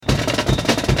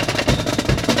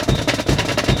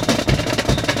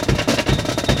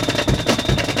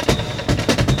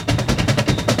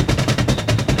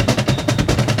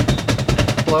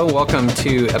Hello, welcome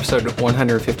to episode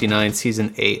 159,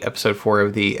 season 8, episode 4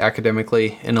 of the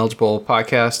Academically Ineligible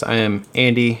podcast. I am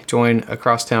Andy, joined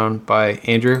across town by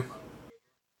Andrew.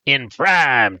 In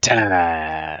prime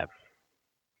time.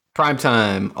 Prime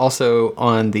time, also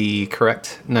on the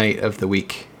correct night of the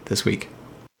week this week.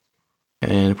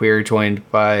 And we are joined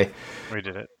by... We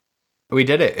did it. We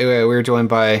did it. We were joined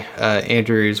by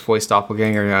Andrew's voice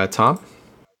doppelganger, Tom.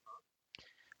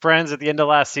 Friends, at the end of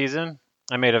last season,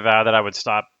 I made a vow that I would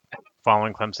stop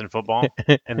following Clemson football.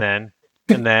 and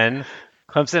then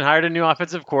Clemson hired a new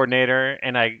offensive coordinator,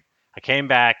 and I came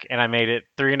back and I made it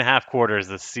 3.5 quarters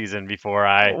this season before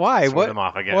I swore them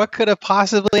off again. What could have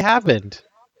possibly happened?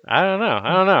 I don't know.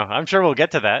 I'm sure we'll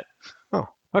get to that. Oh,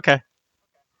 okay.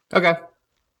 Okay.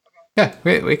 Yeah,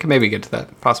 we can maybe get to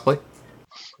that, possibly.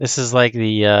 This is like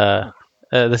the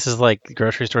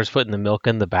grocery stores putting the milk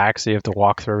in the back, so you have to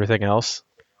walk through everything else.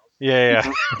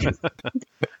 Yeah.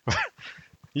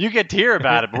 You get to hear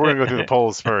about it, but we're going to go through the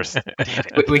polls first.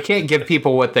 We can't give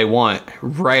people what they want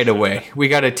right away. We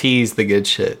got to tease the good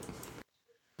shit.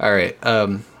 All right.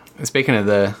 Speaking of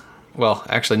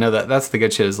that's the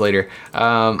good shit is later.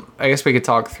 I guess we could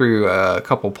talk through a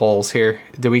couple polls here.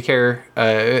 Do we care?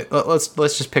 Let's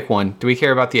just pick one. Do we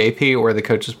care about the AP or the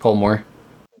coaches poll more?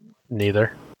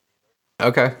 Neither.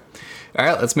 Okay. All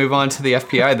right, let's move on to the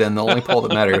FPI then, the only poll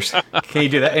that matters. Can you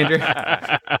do that, Andrew?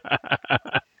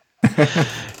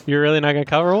 You're really not going to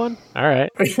cover one? All right.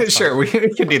 Sure, we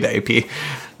can do the AP.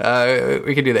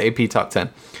 We can do the AP top 10.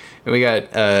 And we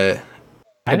got... I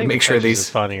had to make sure these... is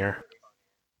funnier.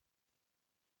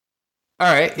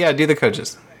 All right, yeah, do the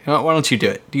coaches. Why don't you do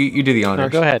it? You do the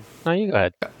honors. No, go ahead. No, you go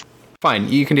ahead. Fine,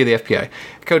 you can do the FPI.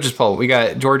 Coaches poll. We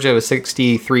got Georgia with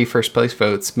 63 first place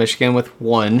votes, Michigan with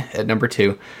 1 at number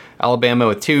 2, Alabama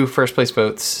with 2 first place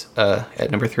votes at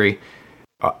number 3,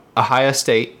 Ohio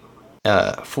State,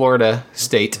 Florida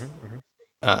State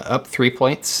up 3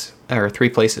 points, or 3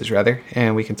 places rather,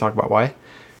 and we can talk about why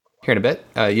here in a bit.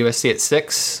 USC at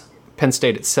 6, Penn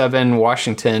State at 7,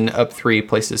 Washington up 3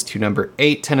 places to number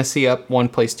 8, Tennessee up 1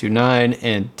 place to 9,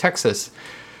 and Texas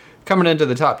coming into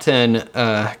the top 10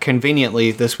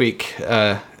 conveniently this week,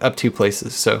 up 2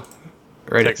 places. So,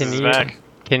 right. Texas is back.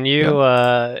 Can you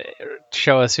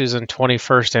show us who's in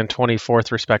 21st and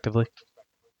 24th, respectively?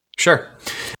 Sure.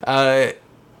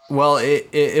 Well,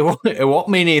 it won't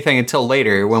mean anything until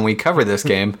later when we cover this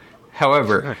game.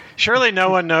 However, surely no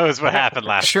one knows what happened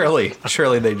last. Surely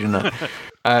they do not.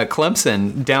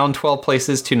 Clemson down 12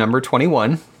 places to number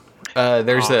 21.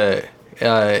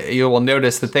 You will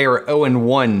notice that they are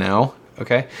 0-1 now.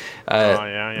 Okay.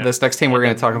 This next team we're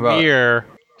going to talk about. We're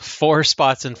 4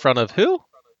 spots in front of who?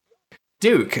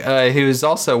 Duke, who's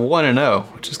also 1-0,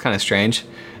 which is kind of strange.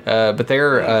 But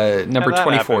they're number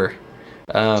 24.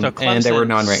 So and they were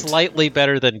non-ranked. Slightly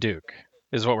better than Duke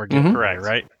is what we're getting. Correct,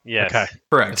 right? Yes. Okay.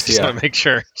 Correct. Just want to make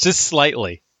sure. Just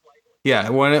slightly. Yeah,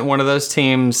 one of those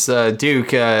teams,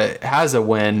 Duke, has a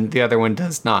win. The other one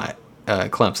does not,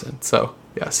 Clemson. So,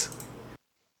 yes.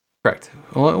 Correct.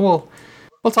 We'll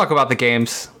talk about the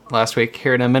games last week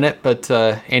here in a minute, but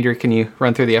Andrew, can you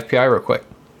run through the FPI real quick?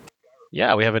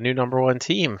 Yeah, we have a new number 1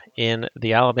 team in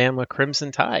the Alabama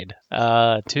Crimson Tide.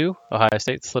 2, Ohio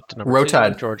State slipped to number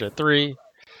 2, Georgia 3.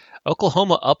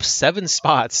 Oklahoma up 7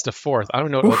 spots to 4th. I don't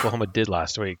know what Oklahoma did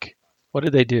last week. What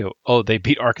did they do? Oh, they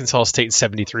beat Arkansas State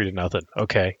 73-0.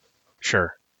 Okay,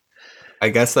 sure. I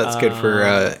guess that's good for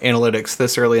analytics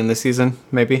this early in the season,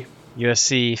 maybe.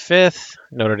 USC 5th,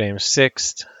 Notre Dame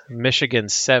 6th, Michigan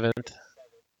 7th,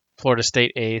 Florida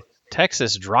State 8th,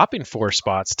 Texas dropping 4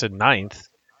 spots to 9th.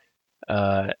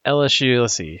 LSU,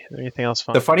 let's see, anything else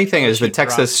fun? The funny thing is that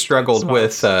Texas struggled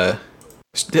with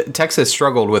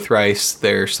Rice.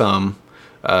 There's some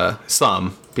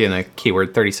being a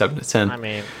keyword, 37-10. I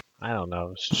mean, I don't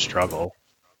know, struggle.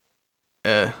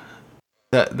 That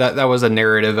was a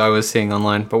narrative I was seeing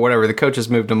online, but whatever. The coaches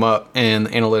moved them up, and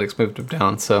analytics moved them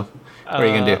down. So what are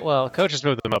you gonna do? Well, coaches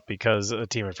moved them up because a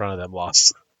team in front of them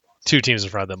lost. 2 teams in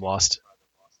front of them lost.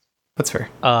 That's fair.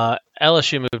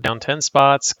 LSU moved down 10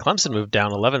 spots. Clemson moved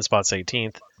down 11 spots,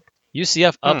 18th.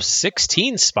 UCF up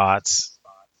 16 spots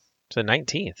to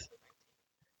 19th.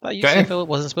 I thought UCF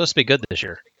wasn't supposed to be good this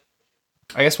year.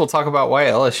 I guess we'll talk about why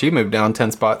LSU moved down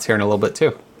 10 spots here in a little bit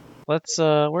too. Let's.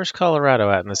 Where's Colorado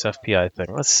at in this FPI thing?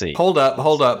 Let's see. Hold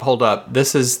up.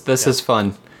 This is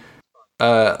fun.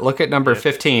 Look at number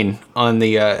 15 on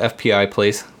the FPI,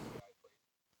 please.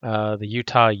 The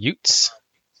Utah Utes.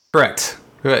 Correct.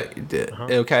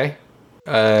 Okay.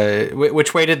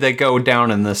 Which way did they go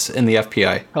down in the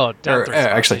FPI? Oh, down 3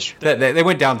 spots. Actually, they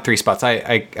went down 3 spots.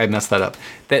 I messed that up.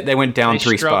 They went down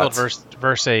 3 spots.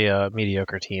 versus a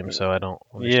mediocre team, so I don't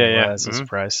understand why that's a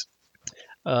surprise.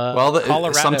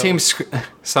 Colorado,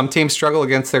 some teams struggle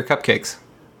against their cupcakes.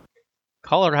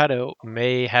 Colorado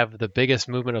may have the biggest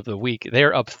movement of the week.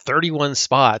 They're up 31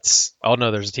 spots. Oh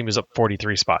no, there's a team who's up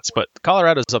 43 spots, but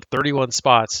Colorado's up 31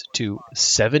 spots to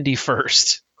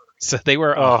 71st. So they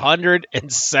were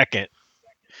 102nd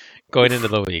going into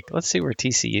the week. Let's see where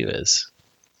TCU is.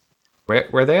 Where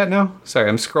are they at now? Sorry,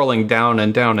 I'm scrolling down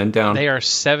and down and down. They are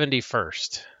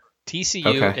 71st.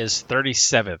 TCU is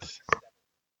 37th.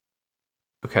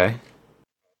 Okay.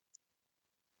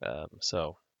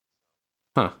 So.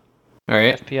 Huh. All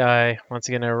right. FPI, once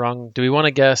again, they're wrong. Do we want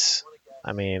to guess?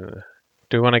 I mean,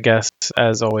 do we want to guess,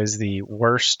 as always, the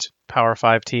worst Power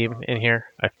 5 team in here?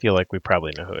 I feel like we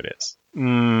probably know who it is.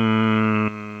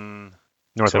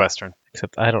 Northwestern.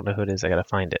 Except I don't know who it is. I got to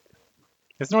find it.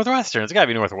 It's Northwestern. It's got to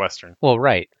be Northwestern. Well,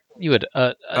 right. You would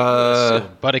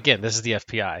assume. But again, this is the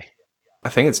FPI. I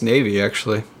think it's Navy,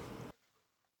 actually.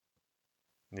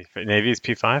 Navy's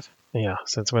P5? Yeah,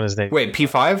 since when is Navy? Wait,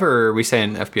 P5 or are we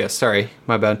saying FPS? Sorry,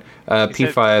 my bad.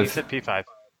 P5. He said P5.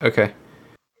 Okay.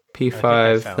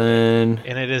 P5, then...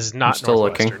 And it is not I'm still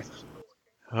Northwestern. looking.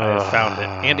 I found it.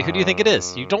 Andy, who do you think it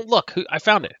is? You don't look. I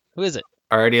found it. Who is it?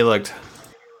 I already looked.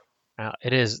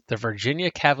 It is the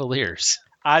Virginia Cavaliers.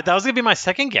 That was going to be my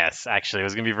second guess, actually. It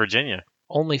was going to be Virginia.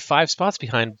 Only 5 spots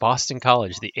behind Boston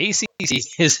College. The ACC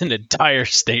is an entire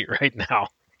state right now.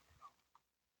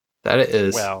 That it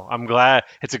is. Well, I'm glad.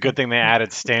 It's a good thing they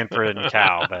added Stanford and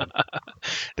Cal. Then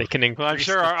they can increase I'm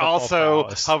sure are also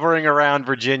hovering around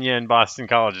Virginia and Boston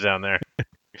College down there.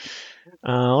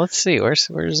 Let's see. Where's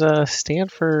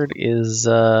Stanford is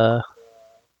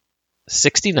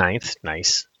 69th.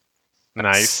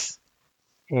 Nice.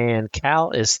 And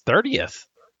Cal is 30th.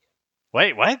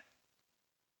 Wait, what?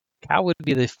 Cal would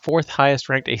be the 4th highest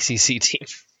ranked ACC team.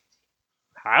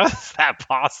 How is that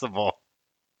possible?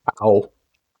 Ow.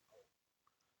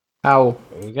 There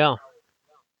you go.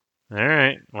 All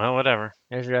right. Well, whatever.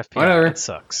 There's your FPI. Whatever. It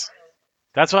sucks.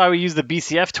 That's why we use the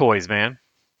BCF toys, man.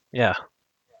 Yeah.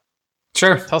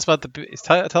 Sure. Tell us about the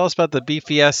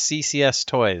BFS CCS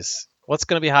toys. What's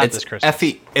going to be hot this Christmas?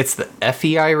 It's the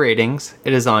FEI ratings.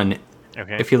 It is on.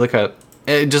 Okay. If you look up,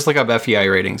 just look up FEI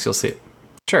ratings, you'll see it.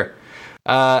 Sure.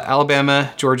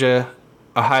 Alabama, Georgia,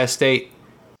 Ohio State,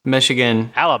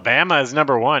 Michigan. Alabama is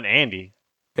number 1, Andy.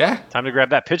 Yeah. Time to grab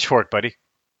that pitchfork, buddy.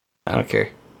 I don't care.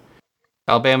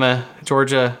 Alabama,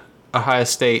 Georgia, Ohio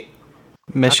State,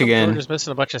 Michigan. We're just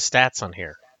missing a bunch of stats on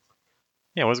here.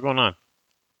 Yeah, what's going on?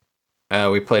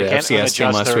 We played an FCS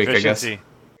team last week, efficiency. I guess.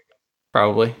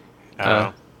 Probably.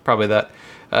 Probably that.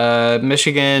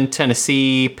 Michigan,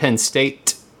 Tennessee, Penn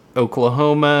State,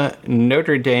 Oklahoma,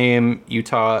 Notre Dame,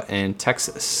 Utah, and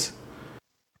Texas.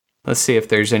 Let's see if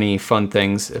there's any fun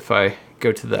things if I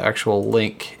go to the actual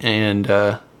link and...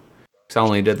 I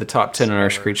only did the top 10 in our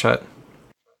screenshot.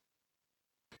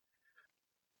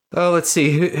 Oh, let's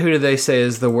see. Who do they say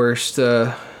is the worst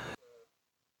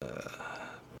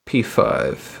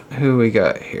P5? Who we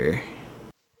got here?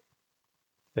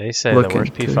 They say the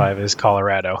worst P5 is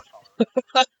Colorado.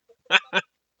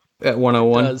 At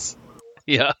 101? It does.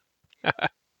 Yeah.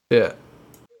 Yeah.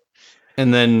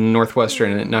 And then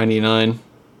Northwestern at 99.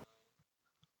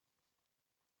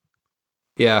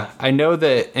 Yeah, I know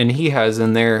that, and he has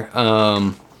in there,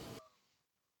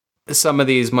 some of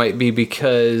these might be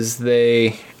because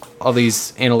all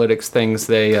these analytics things,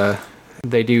 they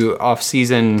do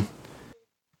off-season,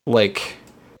 like,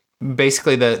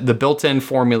 basically the built-in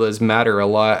formulas matter a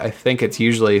lot. I think it's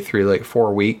usually through, like,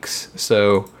 4 weeks.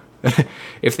 So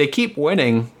if they keep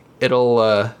winning,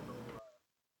 it'll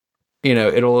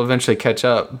eventually catch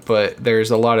up. But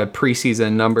there's a lot of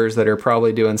preseason numbers that are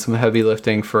probably doing some heavy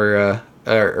lifting for...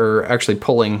 or actually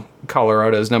pulling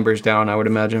Colorado's numbers down, I would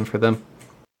imagine, for them.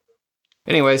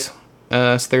 Anyways,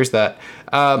 so there's that.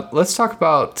 Let's talk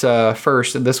about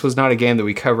first. This was not a game that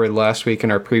we covered last week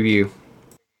in our preview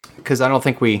because I don't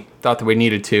think we thought that we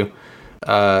needed to.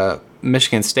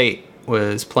 Michigan State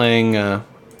was playing, and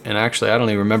actually I don't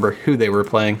even remember who they were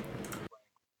playing.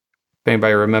 If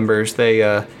anybody remembers,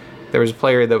 there was a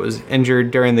player that was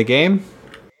injured during the game,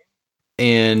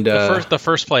 and the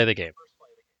first play of the game.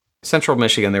 Central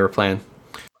Michigan, they were playing.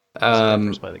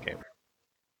 First play of the game.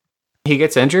 He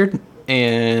gets injured,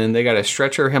 and they got to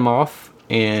stretcher him off,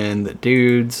 and the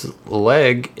dude's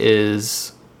leg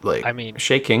is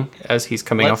shaking as he's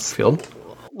coming off the field.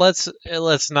 Let's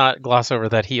not gloss over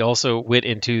that he also went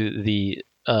into the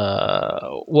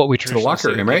what we traditionally the locker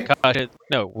room, right?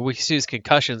 No, what we see is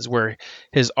concussions where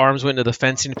his arms went into the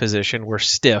fencing position, were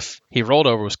stiff. He rolled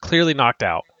over, was clearly knocked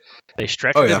out. They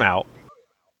stretchered him out.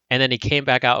 And then he came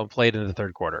back out and played in the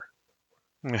third quarter.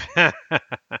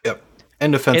 Yep.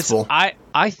 Indefensible.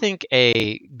 I think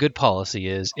a good policy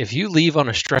is if you leave on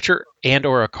a stretcher and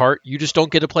or a cart, you just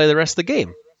don't get to play the rest of the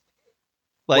game.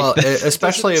 Like, well,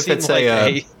 especially if it's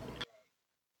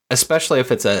especially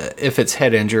if it's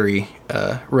head injury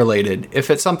related.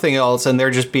 If it's something else and they're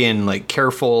just being like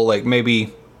careful, like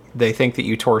maybe they think that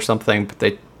you tore something,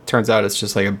 but turns out it's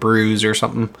just like a bruise or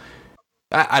something.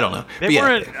 I don't know.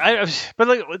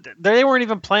 They weren't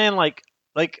even playing like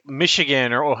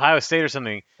Michigan or Ohio State or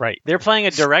something. Right. They're playing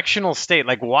a directional state.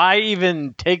 Like, why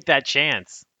even take that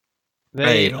chance?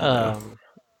 Honestly,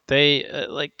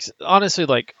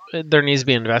 like, there needs to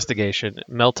be an investigation.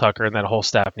 Mel Tucker and that whole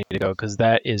staff need to go because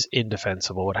that is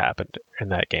indefensible what happened in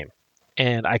that game.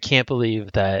 And I can't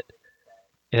believe that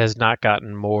it has not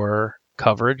gotten more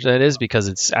coverage. That is because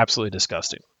it's absolutely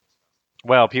disgusting.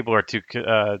 Well, people are too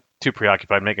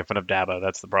preoccupied making fun of Dabo.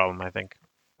 That's the problem, I think.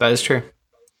 That is true.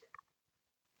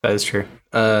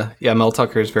 Mel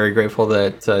Tucker is very grateful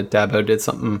that Dabo did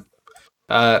something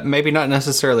maybe not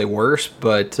necessarily worse,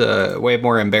 but way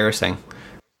more embarrassing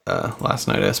last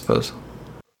night, I suppose.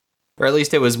 Or at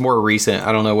least it was more recent.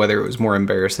 I don't know whether it was more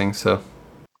embarrassing, so.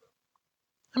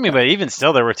 I mean, but even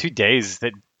still, there were 2 days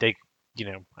that they,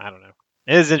 I don't know.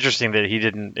 It is interesting that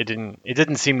it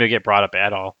didn't seem to get brought up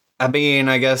at all. I mean,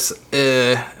 I guess,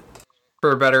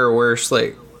 for better or worse,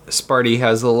 like, Sparty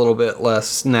has a little bit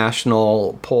less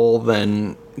national pull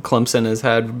than Clemson has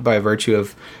had by virtue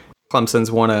of Clemson's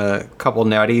won a couple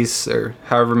natties or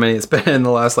however many it's been in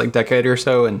the last like decade or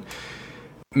so, and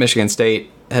Michigan State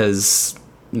has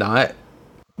not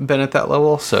been at that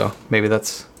level, so maybe they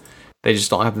just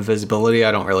don't have the visibility.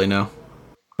 I don't really know,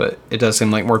 but it does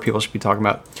seem like more people should be talking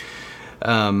about.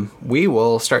 We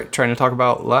will start trying to talk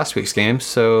about last week's games.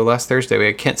 So last Thursday we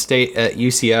had Kent State at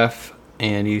UCF,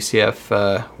 and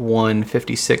UCF won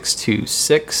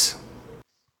 56-6.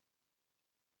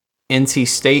 NC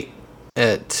State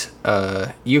at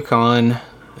UConn.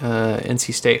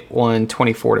 NC State won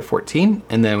 24-14,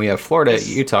 and then we have Florida at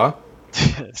Utah.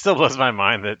 It still blows my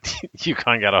mind that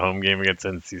UConn got a home game against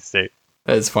NC State.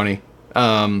 That's funny.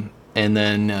 And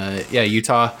then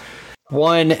Utah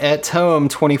won at home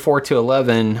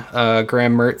 24-11.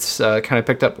 Graham Mertz kind of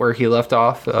picked up where he left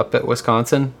off up at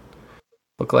Wisconsin.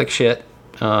 Looked like shit.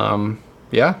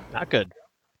 Not good.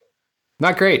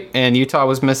 Not great. And Utah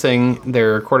was missing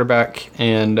their quarterback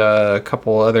and a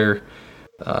couple other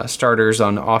starters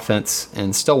on offense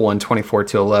and still won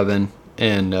 24-11.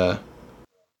 And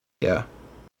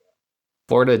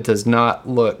Florida does not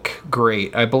look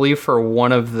great. I believe for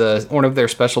one of their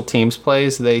special teams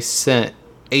plays, they sent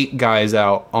 8 guys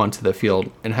out onto the field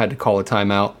and had to call a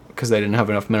timeout because they didn't have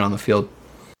enough men on the field.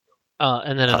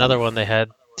 And then another one, they had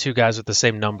 2 guys with the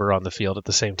same number on the field at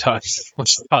the same time,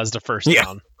 which caused a first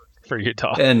down for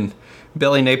Utah. And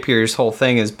Billy Napier's whole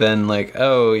thing has been like,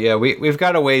 oh yeah, we've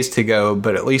got a ways to go,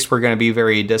 but at least we're going to be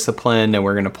very disciplined and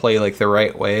we're going to play like the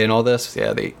right way and all this.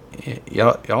 Yeah,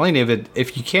 y'all ain't even,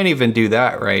 if you can't even do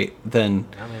that right, then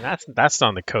I mean that's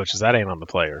on the coaches. That ain't on the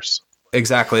players.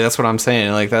 Exactly, that's what I'm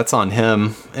saying. Like, that's on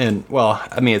him. And, well,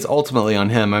 I mean, it's ultimately on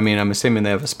him. I mean, I'm assuming they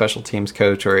have a special teams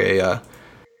coach or a...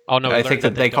 oh, no, I think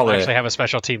that they call actually have a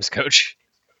special teams coach.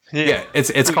 Yeah,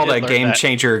 it's called a game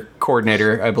changer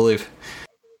coordinator, I believe.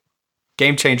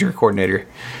 Game changer coordinator.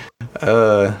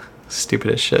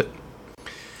 Stupid as shit.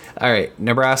 All right,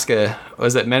 Nebraska.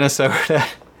 Was it Minnesota?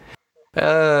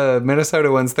 Minnesota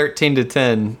wins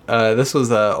 13-10. This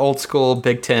was a old school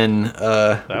Big Ten.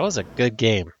 That was a good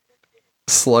game.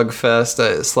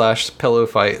 Slugfest / pillow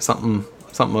fight, something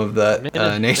of that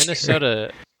nature.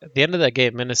 Minnesota. At the end of that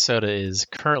game, Minnesota is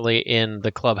currently in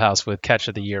the clubhouse with catch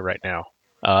of the year right now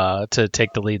to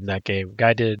take the lead in that game.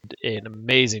 Guy did an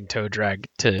amazing toe drag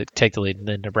to take the lead, and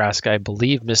then Nebraska, I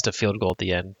believe, missed a field goal at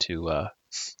the end to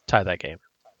tie that game.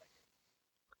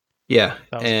 Yeah,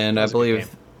 and I believe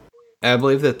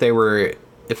that they were,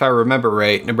 if I remember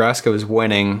right, Nebraska was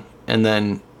winning, and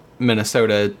then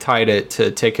Minnesota tied it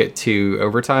to take it to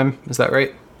overtime. Is that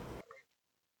right?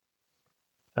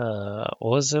 What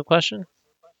was the question?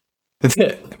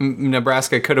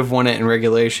 Nebraska could have won it in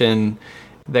regulation.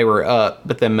 They were up,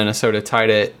 but then Minnesota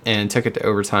tied it and took it to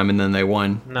overtime, and then they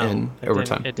won in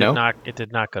overtime. It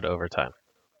did not go to overtime.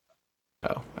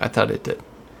 Oh, I thought it did.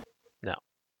 No.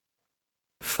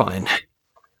 Fine.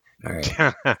 All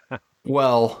right.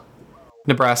 Well,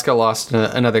 Nebraska lost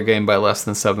another game by less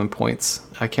than 7 points.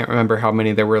 I can't remember how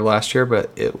many there were last year,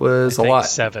 but it was a lot.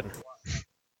 7.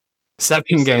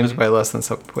 7 games by less than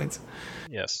 7 points.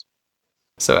 Yes.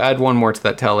 So add one more to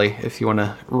that tally if you want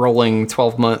a rolling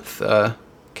 12-month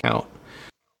count.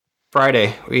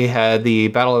 Friday, we had the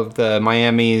Battle of the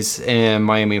Miamis, and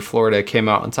Miami, Florida came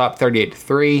out on top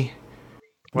 38-3.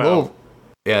 Well,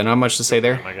 yeah, not much to say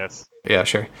there. I guess. Yeah,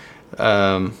 sure.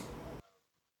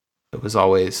 It was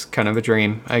always kind of a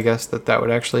dream, I guess, that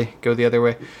would actually go the other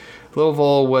way.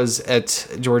 Louisville was at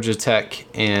Georgia Tech,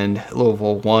 and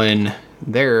Louisville won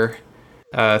there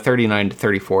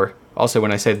 39-34. Also,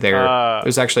 when I said there, it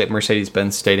was actually at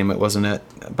Mercedes-Benz Stadium. It wasn't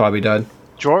at Bobby Dodd.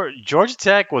 Georgia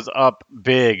Tech was up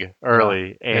big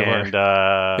early, and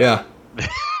yeah,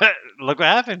 look what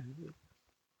happened.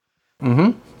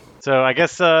 Mm-hmm. So I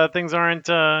guess things aren't,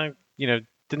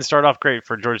 didn't start off great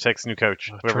for Georgia Tech's new coach,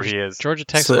 whoever he is. Georgia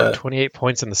Tech scored 28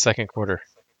 points in the second quarter.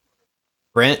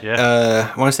 Brent,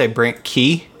 I want to say Brent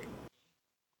Key,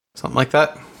 something like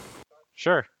that.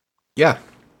 Sure. Yeah.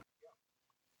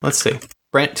 Let's see.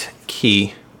 Brent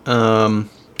Key.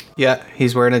 Yeah,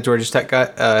 he's wearing a Georgia Tech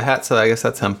hat, so I guess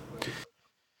that's him.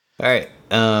 All right.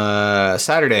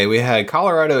 Saturday, we had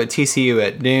Colorado at TCU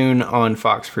at noon on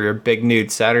Fox for your Big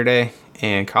Nude Saturday,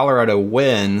 and Colorado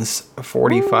wins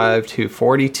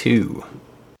 45-42.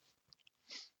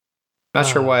 Not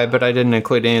sure why, but I didn't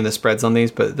include any of the spreads on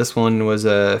these, but this one was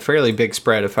a fairly big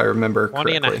spread, if I remember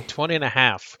correctly. 20 and a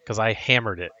half, because I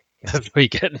hammered it this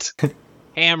weekend.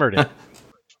 Hammered it.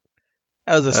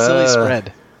 That was a silly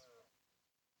spread.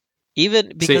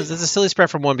 Even because it's a silly spread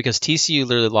from one, because TCU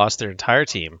literally lost their entire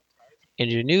team,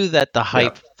 and you knew that the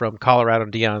hype from Colorado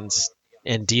and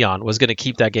Dion was going to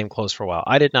keep that game close for a while.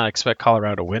 I did not expect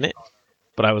Colorado to win it,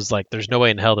 but I was like, "There's no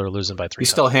way in hell they're losing by 3." You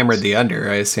still hammered the under,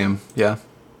 I assume. Yeah.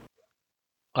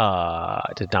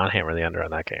 I did not hammer the under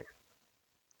on that game.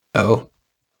 Oh.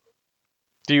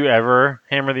 Do you ever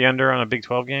hammer the under on a Big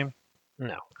 12 game?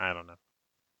 No, I don't know.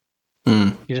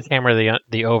 You just hammer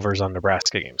the overs on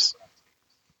Nebraska games.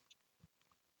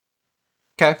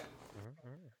 Okay.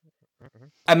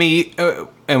 I mean,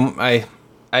 and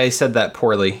I said that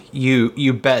poorly.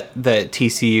 You bet that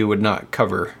TCU would not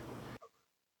cover.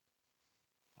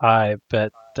 I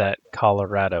bet that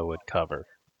Colorado would cover.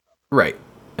 Right.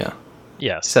 Yeah.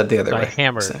 Yes. Said the other way.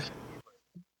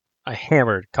 I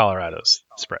hammered Colorado's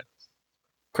spread.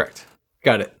 Correct.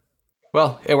 Got it.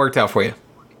 Well, it worked out for you.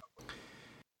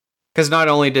 Because not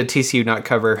only did TCU not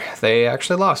cover, they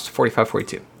actually lost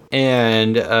 45-42.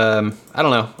 And I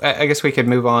don't know. I guess we could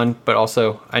move on, but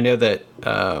also I know that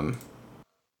I'm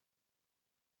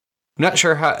not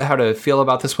sure how to feel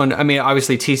about this one. I mean,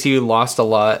 obviously TCU lost a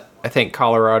lot. I think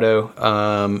Colorado,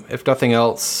 if nothing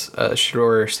else,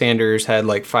 Shedeur Sanders had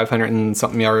like 500 and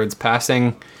something yards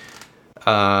passing.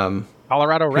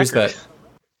 Colorado record.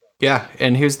 Yeah,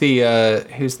 and who's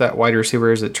that wide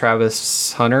receiver? Is it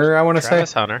Travis Hunter? I want to say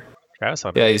Travis Hunter.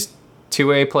 Yeah, he's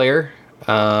 2A player.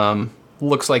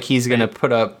 Looks like he's going to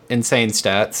put up insane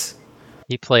stats.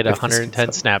 He played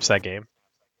 110 snaps that game.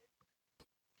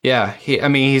 Yeah,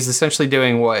 he's essentially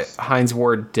doing what Hines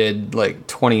Ward did like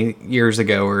 20 years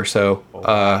ago or so.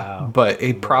 Wow. But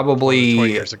he probably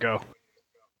 20 years ago.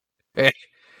 But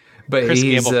Chris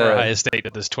Gamble for Ohio State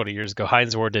did this 20 years ago.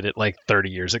 Hines Ward did it like 30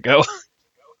 years ago.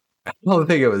 I don't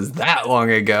think it was that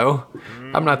long ago.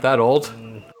 I'm not that old.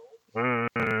 All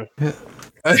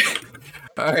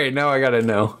right, now I gotta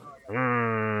know.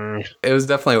 It was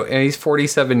definitely, and he's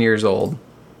 47 years old.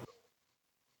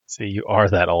 See, you are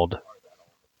that old.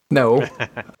 No,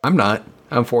 I'm not.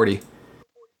 I'm 40.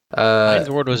 Hines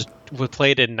Ward was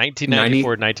played in 1994,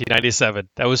 1997.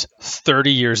 That was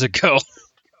 30 years ago.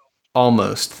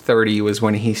 Almost 30 was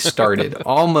when he started.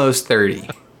 Almost 30.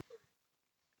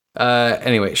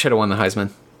 Anyway, should have won the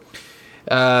Heisman.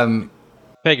 But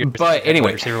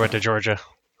anyway, receiver went to Georgia.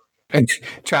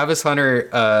 Travis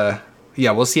Hunter,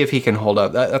 we'll see if he can hold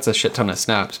up. That's a shit ton of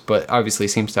snaps, but obviously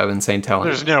seems to have insane talent.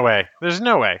 There's no way. There's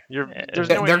no way. They're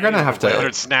gonna have to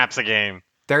 100 snaps a game.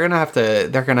 They're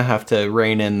gonna have to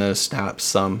rein in those snaps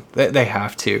some. They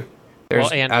have to.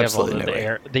 There's absolutely no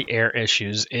way. The air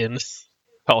issues in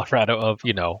Colorado of,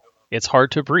 it's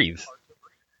hard to breathe.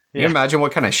 Can you imagine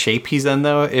what kind of shape he's in,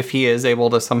 though, if he is able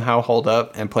to somehow hold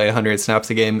up and play 100 snaps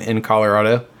a game in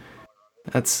Colorado?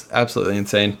 That's absolutely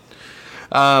insane.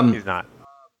 He's not.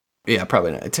 Yeah,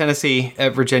 probably not. Tennessee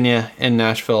at Virginia in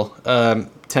Nashville.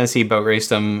 Tennessee boat raced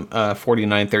them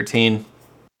 49-13.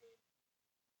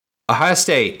 Ohio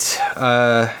State.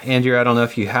 Andrew, I don't know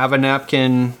if you have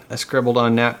a scribbled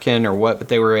on napkin or what, but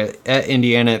they were at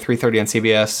Indiana at 3:30 on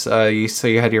CBS. So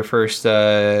you had your first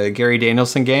Gary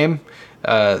Danielson game.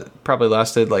 Probably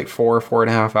lasted like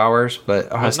 4.5 hours,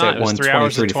 but Ohio State won 3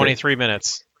 hours and 23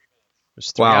 minutes. It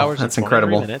was 3 hours that's and 23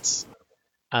 incredible. Minutes.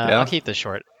 I'll keep this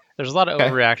short. There's a lot of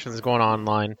overreactions going on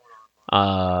online.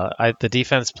 The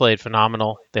defense played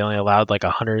phenomenal. They only allowed like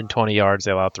 120 yards.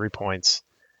 They allowed 3 points.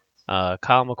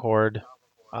 Kyle McCord,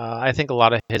 I think a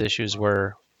lot of his issues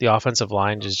were the offensive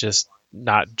line is just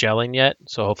not gelling yet,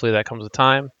 so hopefully that comes with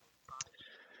time.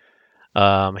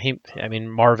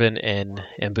 Marvin and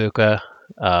Mbuka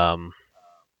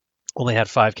only had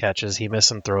 5 catches. He missed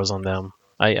some throws on them.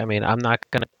 I'm not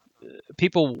gonna.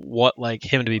 People want like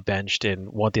him to be benched and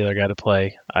want the other guy to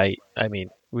play.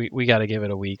 We got to give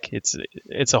it a week.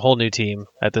 It's a whole new team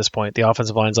at this point. The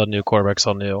offensive line's all new, quarterback's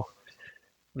all new.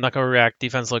 I'm not gonna react.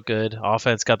 Defense looked good.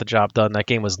 Offense got the job done. That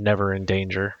game was never in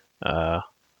danger.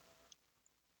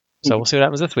 So we'll see what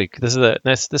happens this week.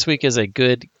 This week is a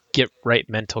good get right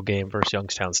mental game versus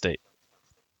Youngstown State.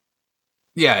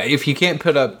 Yeah, if you can't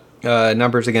put up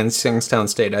numbers against Youngstown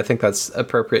State, I think that's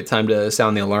appropriate time to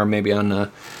sound the alarm maybe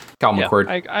on Kyle McCord.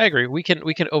 I agree. We can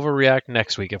overreact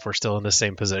next week if we're still in the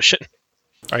same position.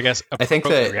 Or I guess I think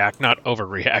that react, not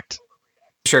overreact.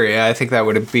 Sure, yeah, I think that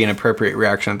would be an appropriate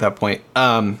reaction at that point.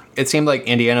 It seemed like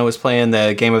Indiana was playing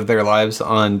the game of their lives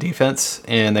on defense,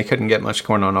 and they couldn't get much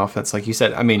going on offense, like you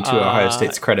said. I mean, to Ohio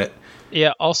State's credit.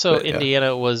 Yeah, also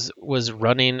Indiana was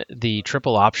running the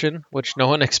triple option, which no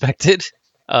one expected.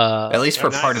 At least for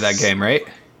part of that game, right?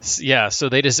 Yeah, so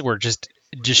they were just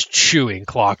chewing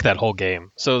clock that whole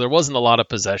game. So there wasn't a lot of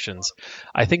possessions.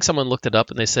 I think someone looked it up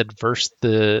and they said versus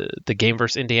the game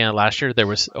versus Indiana last year,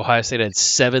 Ohio State had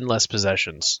 7 less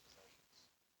possessions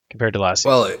compared to last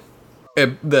year. Well,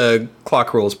 the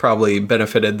clock rules probably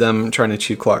benefited them trying to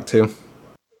chew clock too.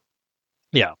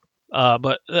 Yeah.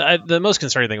 But the most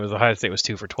concerning thing was Ohio State was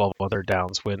 2 for 12 on third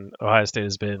downs when Ohio State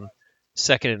has been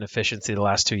second in efficiency the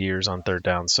last 2 years on third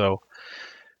down. So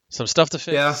some stuff to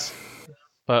fix. Yeah.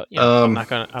 But I'm not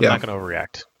gonna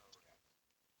overreact.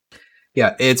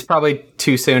 Yeah, it's probably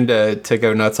too soon to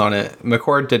go nuts on it.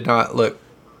 McCord did not look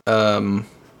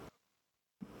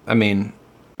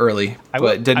early,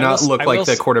 but did not look like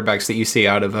the quarterbacks that you see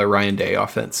out of a Ryan Day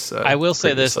offense. I will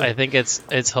say this: I think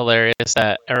it's hilarious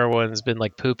that everyone's been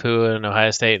like poo-pooing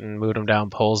Ohio State and moved them down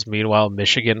polls. Meanwhile,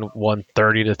 Michigan won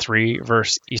 30-3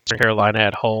 versus Eastern Carolina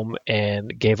at home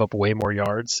and gave up way more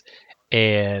yards.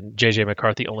 And JJ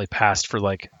McCarthy only passed for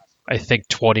I think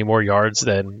 20 more yards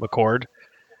than McCord.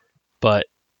 But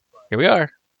here we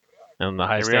are. And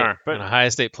Ohio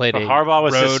State played but Harbaugh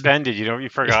was suspended. You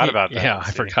forgot about that. Yeah, I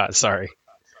forgot. Sorry.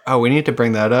 Oh, we need to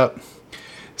bring that up.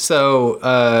 So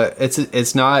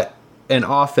it's not an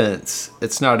offense.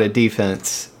 It's not a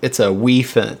defense. It's a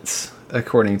we-fence,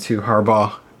 according to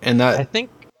Harbaugh. And that I think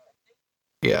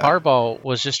Harbaugh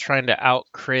was just trying to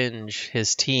out-cringe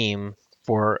his team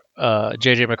for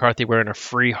JJ McCarthy wearing a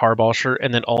free Harbaugh shirt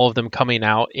and then all of them coming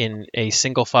out in a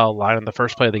single file line on the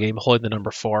first play of the game holding the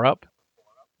number 4 up.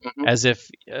 Mm-hmm. As if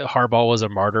Harbaugh was a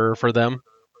martyr for them.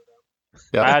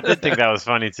 Yeah, I did think that was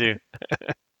funny too.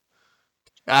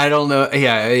 I don't know.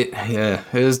 Yeah,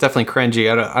 it was definitely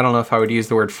cringy. I don't know if I would use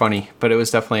the word funny, but it was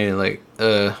definitely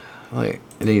like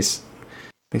these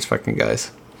fucking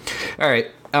guys. All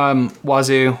right,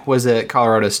 Wazoo was at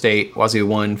Colorado State. Wazoo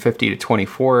won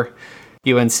 50-24.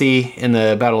 UNC in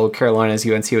the Battle of Carolinas.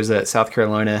 UNC was at South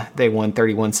Carolina. They won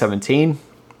 31-17.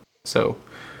 So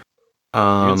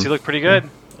UNC looked pretty good,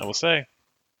 I will say.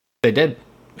 They did.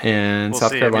 And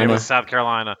South Carolina. It was South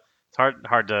Carolina. It's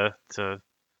hard to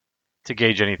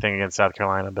gauge anything against South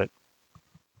Carolina, but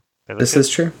this is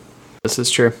true.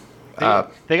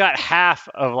 They got half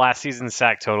of last season's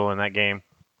sack total in that game.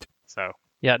 So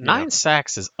yeah, 9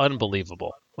 sacks is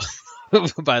unbelievable.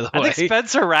 By the way, I think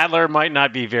Spencer Rattler might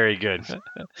not be very good.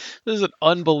 This is an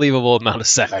unbelievable amount of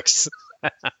sacks.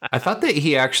 I thought that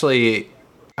he actually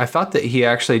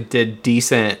did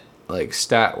decent, like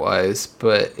stat wise,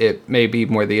 but it may be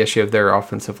more the issue of their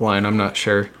offensive line. I'm not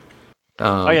sure.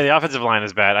 The offensive line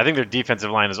is bad. I think their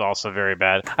defensive line is also very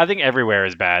bad. I think everywhere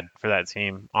is bad for that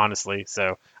team, honestly.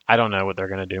 So I don't know what they're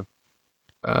going to do.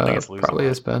 I think it's probably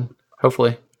is bad.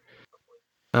 Hopefully.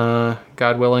 God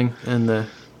willing, and the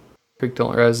creek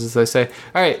don't rise, as they say.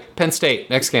 All right, Penn State,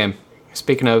 next game.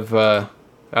 Speaking of,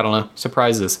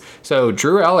 surprises. So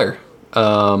Drew Eller,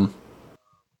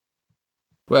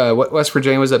 West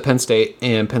Virginia was at Penn State,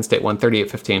 and Penn State won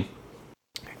 38-15.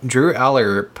 Drew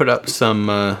Aller put up some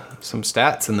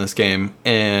stats in this game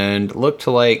and looked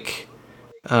like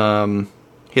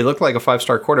he looked like a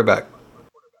 5-star quarterback,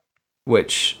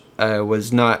 which I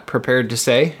was not prepared to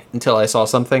say until I saw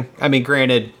something. I mean,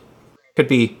 granted, could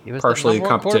be partially the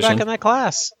competition. Quarterback in that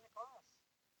class.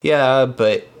 Yeah,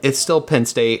 but it's still Penn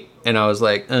State, and I was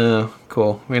like, oh,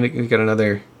 cool. We got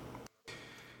another.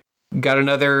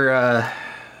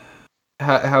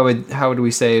 How would we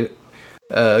say?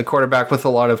 A quarterback with a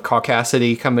lot of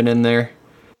caucasity coming in there.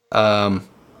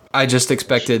 I just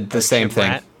expected the same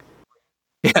thing.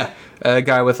 Yeah, a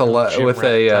guy with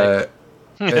a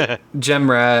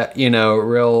gem rat,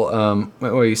 real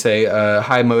what do you say,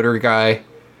 high motor guy.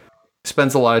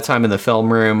 Spends a lot of time in the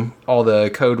film room. All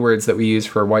the code words that we use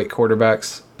for white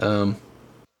quarterbacks.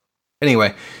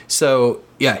 Anyway, so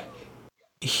yeah,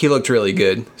 he looked really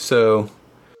good. So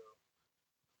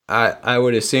I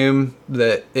would assume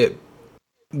that it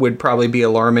would probably be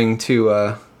alarming to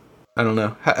I don't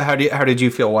know. How did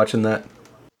you feel watching that,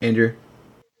 Andrew?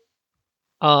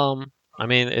 I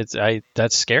mean,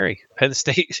 that's scary. Penn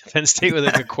State with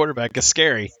a good quarterback is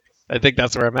scary. I think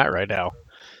that's where I'm at right now.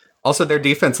 Also, their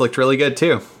defense looked really good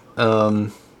too. Yeah.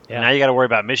 Now you got to worry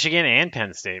about Michigan and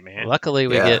Penn State, man. Luckily,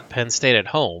 we get Penn State at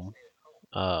home.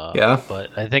 But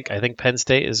I think Penn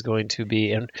State is going to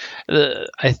be, and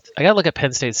I gotta look at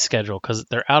Penn State's schedule because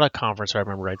they're out of conference. If I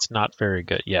remember right, it's not very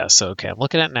good. Yeah, so okay, I'm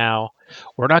looking at now.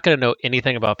 We're not going to know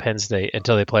anything about Penn State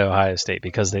until they play Ohio State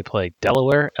because they play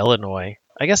Delaware, Illinois.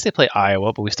 I guess they play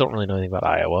Iowa, but we still don't really know anything about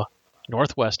Iowa.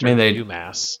 Northwestern,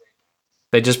 UMass.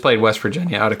 They just played West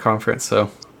Virginia out of conference, so.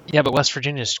 Yeah, but West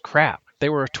Virginia's crap. They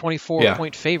were a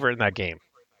 24-point favorite in that game.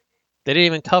 They didn't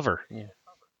even cover. Yeah.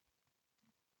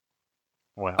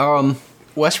 Wow.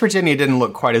 West Virginia didn't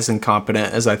look quite as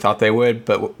incompetent as I thought they would,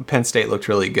 but Penn State looked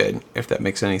really good, if that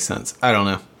makes any sense. I don't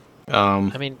know.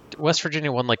 I mean, West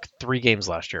Virginia won like 3 games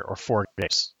last year, or 4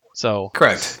 games. So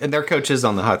correct. And their coach is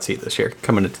on the hot seat this year,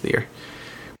 coming into the year.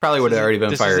 Probably would have already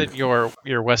been fired. This isn't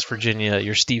your West Virginia,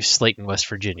 your Steve Slayton West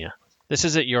Virginia. This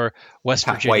isn't your West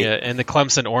Virginia and the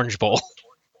Clemson Orange Bowl.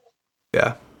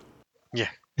 Yeah. Yeah.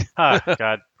 Oh,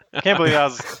 God. I can't believe that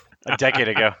was a decade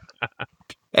ago.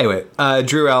 Anyway,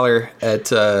 Drew Aller at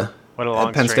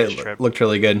Penn State looked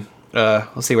really good.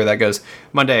 We'll see where that goes.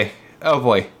 Monday. Oh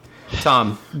boy,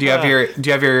 Tom, do you have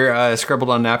your scribbled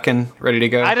on napkin ready to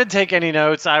go? I didn't take any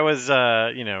notes. I was,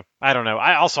 I don't know.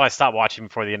 I stopped watching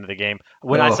before the end of the game.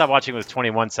 When I stopped watching, it was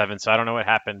 21-7. So I don't know what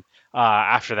happened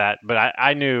after that. But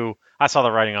I knew I saw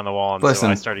the writing on the wall, and so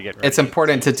I started getting ready. It's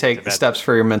important to take steps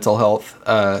for your mental health.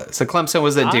 So Clemson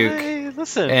was at Duke.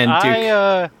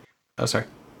 Oh, sorry.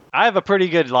 I have a pretty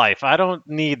good life. I don't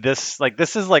need this. Like,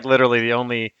 this is like literally the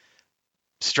only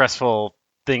stressful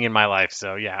thing in my life.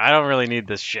 So yeah, I don't really need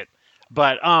this shit.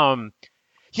 But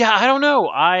yeah, I don't know.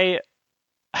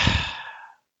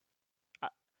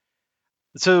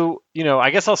 So, I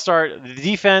guess I'll start. The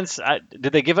defense,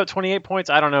 did they give up 28 points?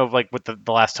 I don't know if, like, what the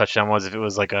last touchdown was, if it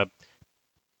was like a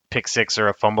pick six or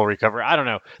a fumble recovery. I don't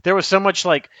know. There was so much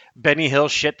like Benny Hill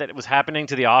shit that was happening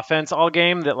to the offense all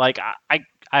game that, like, I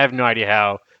have no idea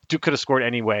how Duke could have scored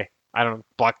anyway. I don't know.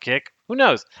 Block kick? Who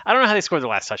knows? I don't know how they scored the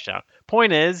last touchdown.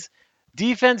 Point is,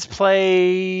 defense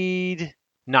played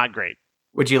not great.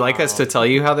 Would you like us to tell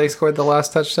you how they scored the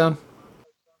last touchdown?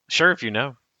 Sure, if you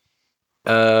know.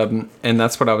 And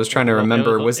that's what I was trying to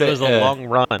remember. It was a long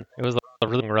run. It was a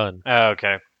really long run. Oh,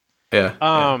 okay.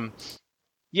 Yeah.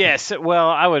 Yes. Well,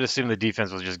 I would assume the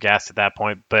defense was just gassed at that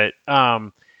point, but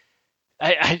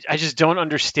I just don't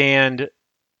understand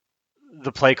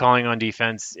the play calling on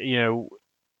defense.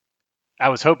 I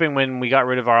was hoping when we got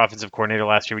rid of our offensive coordinator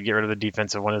last year, we'd get rid of the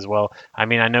defensive one as well. I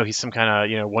mean, I know he's some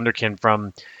kind of, wonderkin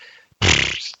from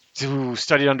who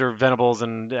studied under Venables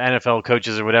and NFL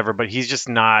coaches or whatever, but he's just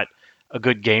not a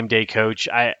good game day coach.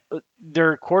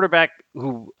 Their quarterback,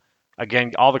 who,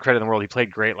 again, all the credit in the world, he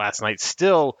played great last night,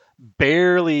 still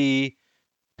barely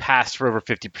passed for over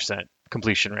 50%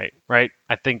 completion rate, right?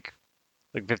 I think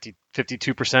like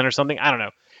 52% or something. I don't know.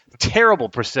 Terrible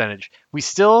percentage. We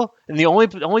still, and the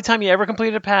only time he ever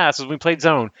completed a pass was when we played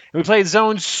zone. And we played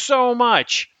zone so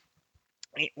much.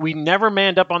 We never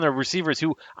manned up on the receivers,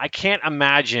 who I can't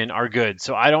imagine are good.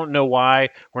 So I don't know why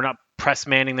we're not press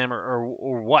manning them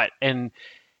or what. And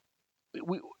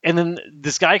then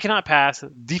this guy cannot pass.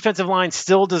 Defensive line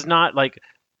still does not like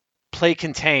play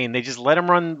contain. They just let him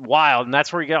run wild, and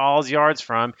that's where he get all his yards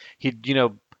from. He'd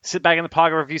sit back in the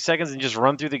pocket for a few seconds and just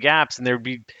run through the gaps, and there'd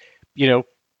be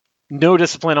no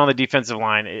discipline on the defensive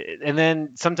line. And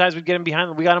then sometimes we got him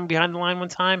behind the line one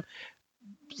time,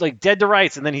 like dead to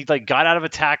rights, and then he like got out of a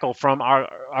tackle from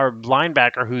our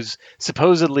linebacker, who's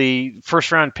supposedly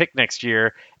first round pick next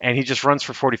year, and he just runs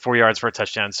for 44 yards for a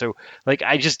touchdown. So like,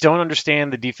 I just don't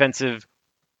understand the defensive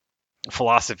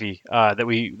philosophy that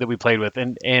we played with,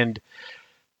 and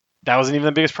that wasn't even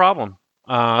the biggest problem.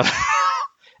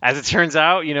 As it turns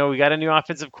out, we got a new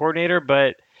offensive coordinator,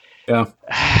 but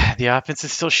the offense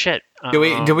is still shit. Do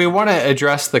we want to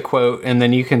address the quote, and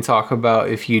then you can talk about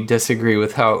if you disagree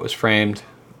with how it was framed?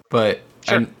 But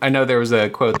sure. I know there was a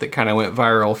quote that kind of went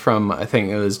viral from, I think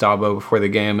it was Dabo before the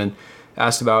game, and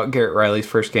asked about Garrett Riley's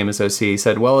first game as OC. He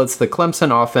said, "Well, it's the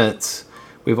Clemson offense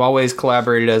We've always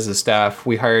collaborated as a staff.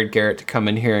 We hired Garrett to come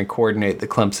in here and coordinate the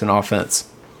Clemson offense.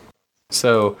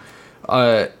 So,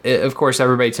 of course,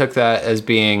 everybody took that as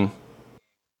being...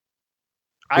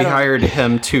 We hired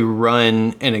him to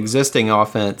run an existing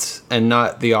offense and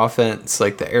not the offense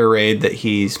like the air raid that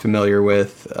he's familiar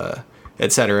with,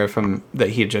 etc. that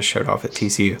he just showed off at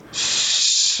TCU.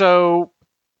 So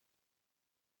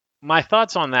my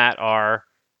thoughts on that are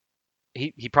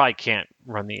he probably can't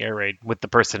run the air raid with the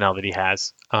personnel that he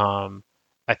has.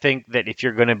 I think that if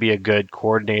you're going to be a good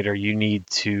coordinator, you need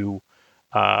to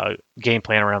game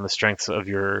plan around the strengths of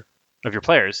your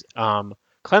players.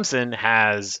 Clemson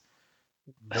has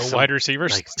wide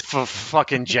receivers. Like,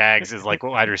 fucking Jags is like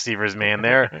wide receivers, man.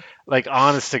 They're like,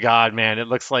 honest to God, man. It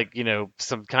looks like,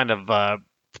 some kind of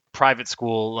private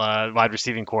school wide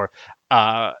receiving core.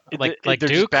 Like they're Duke?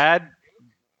 Just bad.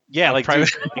 Yeah, like Duke.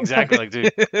 Exactly, like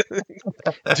Duke.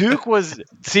 Duke was...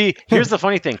 See, here's the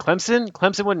funny thing.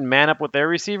 Clemson wouldn't man up with their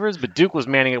receivers, but Duke was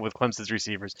manning it with Clemson's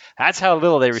receivers. That's how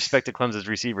little they respected Clemson's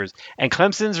receivers. And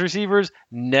Clemson's receivers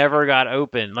never got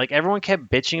open. Like, everyone kept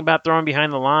bitching about throwing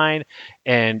behind the line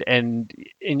and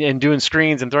doing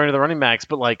screens and throwing to the running backs,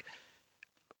 but, like,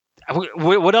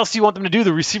 what else do you want them to do?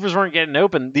 The receivers weren't getting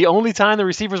open. The only time the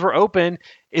receivers were open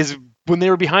is when they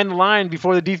were behind the line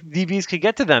before the DBs could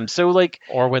get to them. So, like,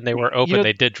 or when they were open,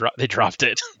 they dropped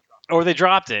it, or they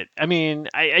dropped it. I mean,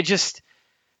 I just,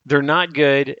 they're not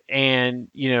good. And,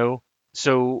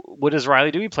 so what does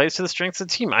Riley do? He plays to the strengths of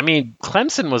the team. I mean,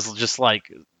 Clemson was just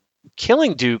like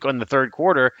killing Duke on the third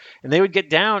quarter, and they would get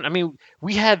down. I mean,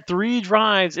 we had 3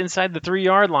 drives inside the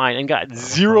 3-yard line and got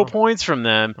 0 points from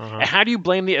them. And how do you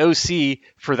blame the OC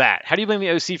for that? How do you blame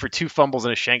the OC for 2 fumbles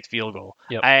and a shanked field goal?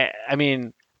 Yep. I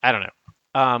mean, I don't know.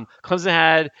 Clemson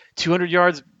had 200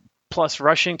 yards plus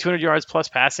rushing, 200 yards plus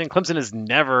passing. Clemson has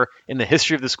never in the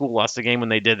history of the school lost a game when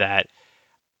they did that.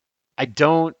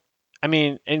 And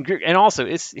also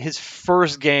it's his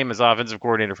first game as offensive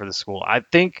coordinator for the school. I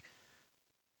think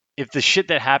if the shit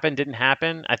that happened didn't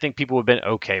happen, I think people would have been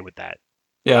okay with that.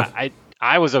 Yeah.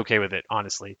 I was okay with it,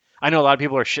 honestly. I know a lot of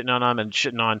people are shitting on him and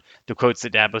shitting on the quotes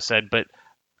that Dabo said, but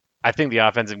I think the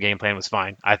offensive game plan was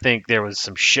fine. I think there was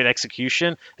some shit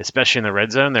execution, especially in the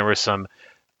red zone. There were some,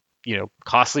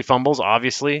 costly fumbles,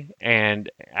 obviously. And,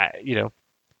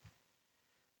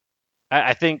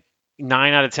 I think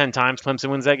 9 out of 10 times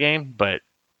Clemson wins that game, but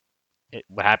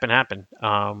what happened.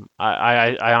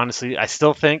 I honestly, I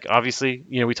still think, obviously,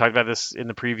 we talked about this in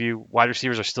the preview. Wide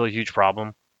receivers are still a huge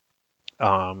problem.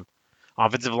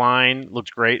 Offensive line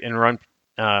looked great in on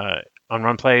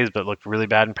run plays, but looked really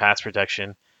bad in pass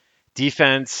protection.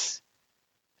 Defense,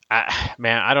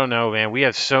 I don't know, man. We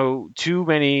have too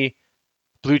many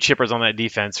blue chippers on that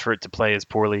defense for it to play as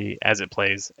poorly as it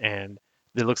plays, and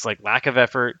it looks like lack of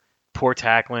effort, poor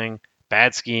tackling,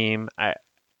 bad scheme.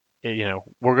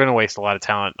 We're going to waste a lot of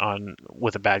talent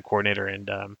with a bad coordinator, and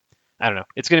I don't know.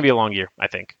 It's going to be a long year, I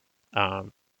think. Yeah,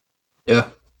 it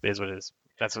is what it is.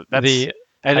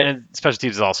 And special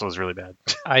teams also was really bad.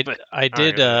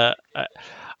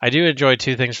 I do enjoy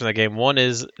 2 things from the game. One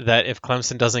is that if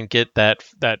Clemson doesn't get that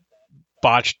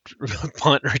botched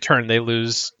punt return, they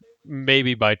lose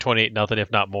maybe by 28-0,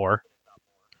 if not more.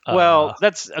 Well,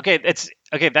 that's okay.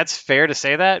 That's fair to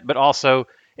say that, but also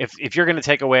if you're going to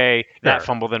take away that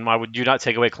fumble, then why would you not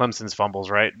take away Clemson's fumbles,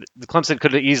 right? The Clemson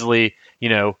could have easily,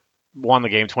 won the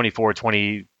game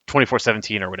 24-20,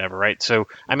 24-17 or whatever, right? So,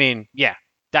 I mean, yeah,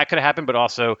 that could have happened, but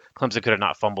also Clemson could have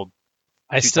not fumbled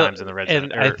times in the red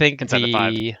zone. And I think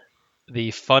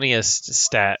the funniest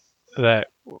stat that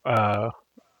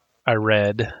I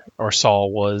read or saw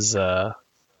was in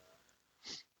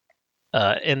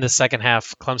the second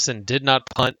half, Clemson did not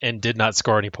punt and did not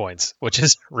score any points, which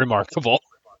is remarkable.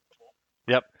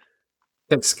 Yep.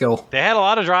 Good skill. They had a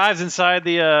lot of drives inside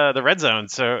the red zone,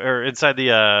 or inside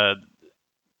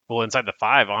inside the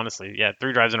 5, honestly. Yeah,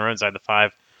 3 drives in a row inside the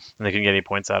 5, and they couldn't get any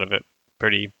points out of it.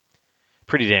 Pretty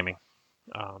damning.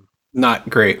 Not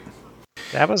great.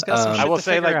 That was. I will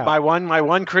say, like, my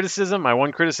one criticism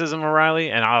of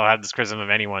Riley, and I'll have this criticism of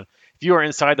anyone. If you are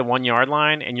inside the 1 yard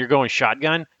line and you're going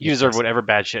shotgun, you deserve whatever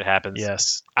bad shit happens.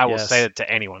 Yes, I will say it to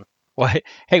anyone. Why?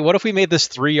 Hey, what if we made this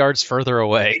 3 yards further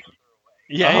away?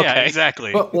 Yeah,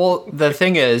 exactly. Well, the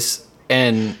thing is,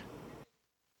 and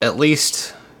at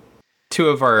least 2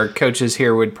 of our coaches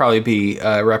here would probably be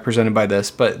represented by this,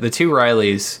 but the 2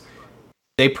 Rileys,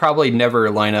 they probably never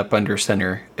line up under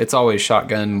center. It's always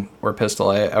shotgun or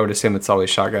pistol. I would assume it's always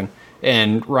shotgun.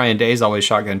 And Ryan Day's always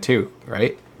shotgun too,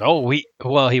 right? Oh,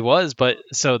 he was, but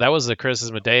so that was the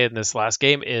criticism of Day in this last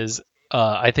game is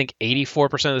I think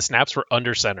 84% of the snaps were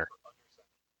under center.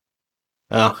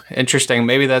 Oh, interesting.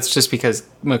 Maybe that's just because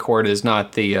McCord is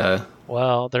not the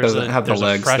well, there's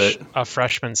a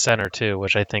freshman center too,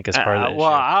 which I think is part of the issue.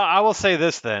 Well, I will say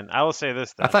this then. I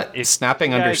thought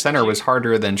snapping under center was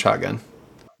harder than shotgun.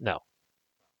 No.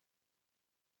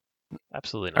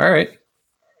 Absolutely not. All right.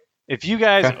 If you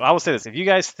guys, okay. I will say this: if you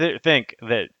guys think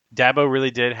that Dabo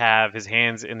really did have his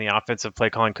hands in the offensive play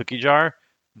calling cookie jar,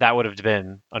 that would have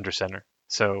been under center.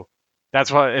 So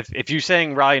that's why if you're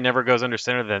saying Riley never goes under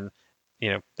center, then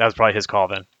that was probably his call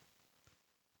then.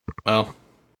 Well,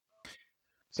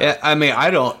 yeah, I mean,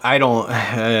 I don't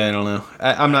know.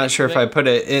 I'm not sure if I put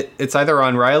it's either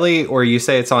on Riley or you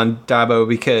say it's on Dabo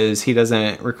because he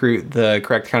doesn't recruit the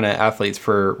correct kind of athletes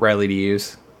for Riley to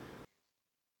use.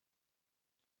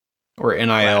 Or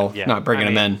NIL, not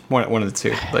bringing them in. One of the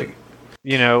two. Like,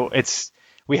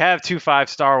 we have 2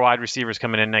 5-star wide receivers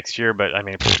coming in next year, but I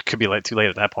mean, it could be too late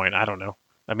at that point. I don't know.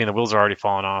 I mean, the wheels are already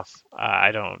falling off.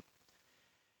 I don't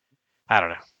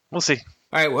know. We'll see.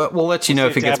 All right, we'll let you know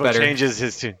if it gets better. Changes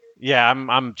his tune. Yeah,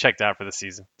 I'm checked out for the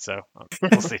season, so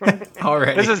we'll see. All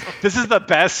right. This is the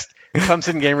best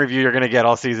Clemson game review you're going to get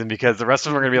all season because the rest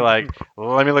of them are going to be like,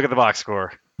 let me look at the box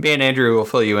score. Me and Andrew will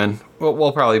fill you in.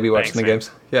 We'll probably be watching the games.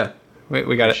 Yeah,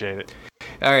 we got it.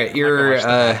 All right, your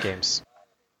games.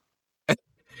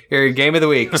 Your game of the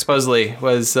week supposedly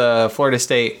was Florida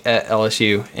State at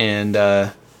LSU, and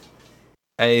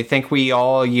I think we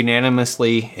all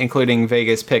unanimously, including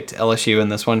Vegas, picked LSU in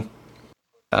this one.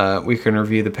 We can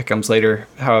review the pick'ems later.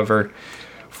 However,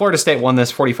 Florida State won this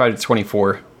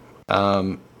 45-24.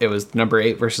 It was number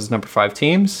 8 versus number 5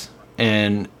 teams,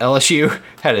 and LSU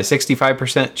had a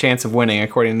 65% chance of winning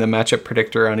according to the matchup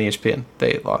predictor on ESPN.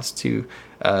 They lost to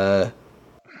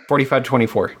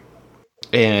 45-24.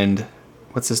 And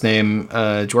what's his name?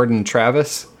 Jordan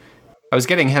Travis. I was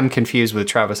getting him confused with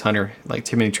Travis Hunter, like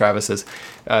too many Travises.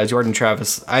 Jordan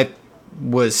Travis. I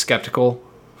was skeptical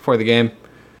for the game.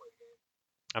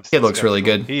 He looks really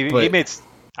good.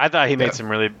 I thought he made some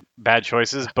really bad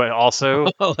choices, but also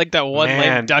like that one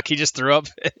lame duck he just threw up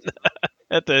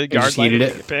at the yard line he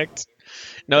picked.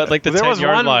 No, like the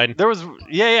 10-yard line. There was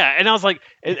and I was like,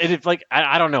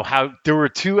 I don't know how there were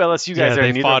 2 LSU guys there.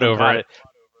 They fought over it.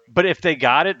 But if they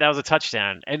got it, that was a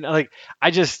touchdown. And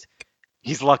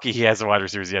he's lucky he has the wide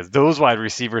receivers he has. Those wide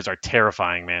receivers are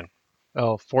terrifying, man.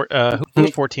 Oh, who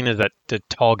 14 is that? The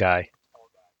tall guy.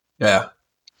 Yeah.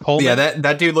 Coleman? Yeah,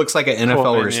 that dude looks like an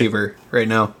NFL receiver right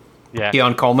now. Yeah.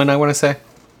 Keon Coleman, I want to say.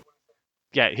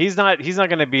 Yeah, he's not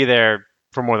going to be there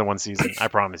for more than one season. I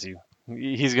promise you.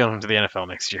 He's going to the NFL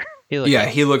next year.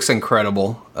 He looks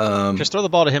incredible. Just throw the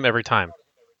ball to him every time.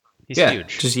 He's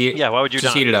huge. Why would you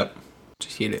just not? Heat it up.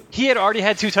 Just heat it. He had already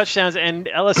had 2 touchdowns, and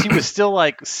LSU was still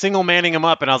like single manning him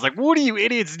up, and I was like, "What are you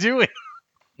idiots doing?"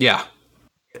 Yeah.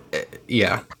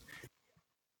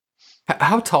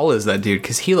 How tall is that dude?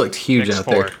 Because he looked huge 6'4". out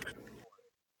there.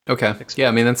 Okay. 6'4". Yeah,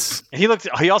 I mean that's.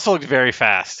 He also looked very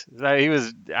fast. He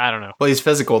was. I don't know. Well, he's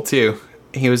physical too.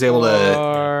 He was able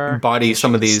to body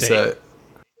some of these.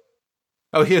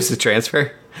 Oh, he was a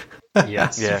transfer.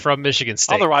 Yes, from Michigan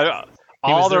State.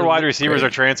 All their wide receivers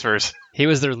are transfers. He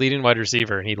was their leading wide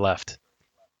receiver, and he left.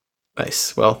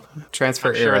 Nice. Well, transfer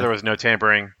I'm sure there was no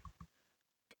tampering.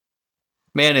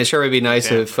 Man, it sure would be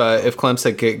nice if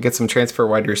Clemson could get some transfer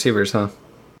wide receivers, huh?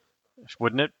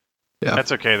 Wouldn't it? Yeah.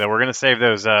 That's okay, though. We're going to save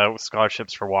those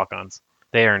scholarships for walk-ons.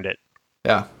 They earned it.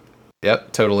 Yeah.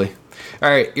 Yep, totally. All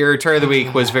right, your turn of the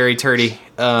week was very turdy.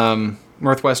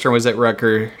 Northwestern was at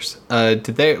Rutgers.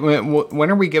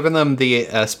 When are we giving them the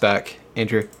S back,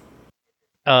 Andrew?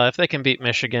 If they can beat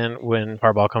Michigan when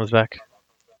Harbaugh comes back.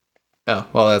 Oh,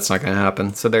 well, that's not going to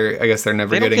happen. So I guess they're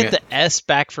never getting it. They don't get the S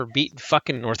back for beating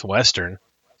fucking Northwestern.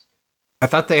 I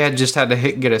thought they had just had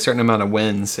to get a certain amount of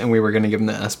wins, and we were going to give them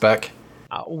the S back.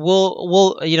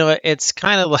 Well, it's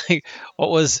kind of like what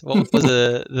was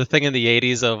the thing in the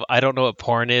 80s of I don't know what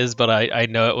porn is, but I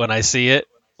know it when I see it.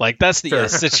 Like that's the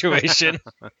S situation.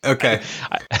 Okay.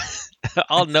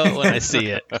 I'll know it when I see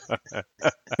it.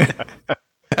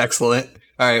 Excellent.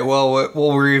 All right, well,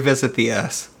 we'll revisit the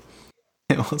S.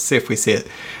 We'll see if we see it.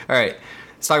 All right,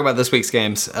 let's talk about this week's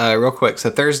games real quick. So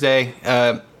Thursday,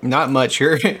 not much.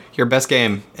 Your best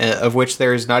game, of which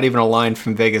there's not even a line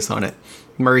from Vegas on it.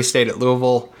 Murray State at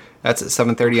Louisville. That's at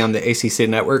 7:30 on the ACC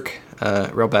network.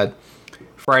 Real bad.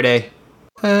 Friday.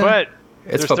 But it's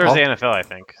there's football. Thursday NFL, I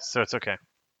think, so it's okay.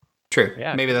 True.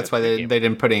 Yeah, maybe that's why they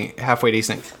didn't put any halfway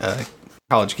decent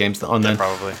college games on then.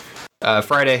 Probably.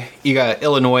 Friday, you got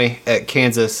Illinois at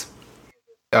Kansas.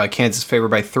 Kansas favored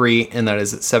by 3, and that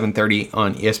is at 7:30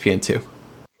 on ESPN2.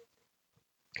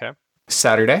 Okay.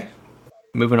 Saturday,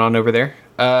 moving on over there.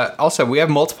 Also, we have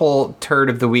multiple Turd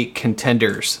of the Week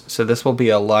contenders, so this will be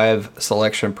a live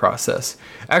selection process.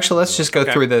 Actually, let's just go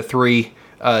through the three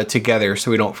together so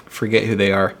we don't forget who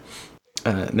they are.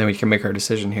 And then we can make our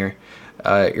decision here.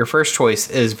 Your first choice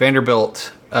is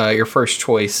Vanderbilt. Your first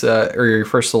choice, or your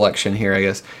first selection here, I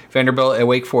guess. Vanderbilt at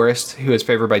Wake Forest, who is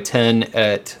favored by 10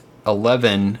 at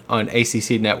 11 on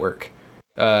ACC Network.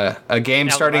 A game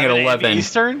starting at 11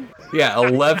 Eastern. Yeah,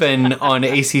 11 on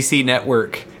ACC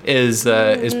Network is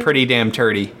pretty damn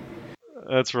turdy.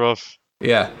 That's rough.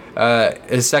 Yeah.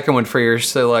 His second one for your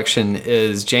selection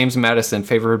is James Madison,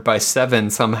 favored by 7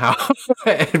 somehow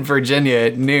at Virginia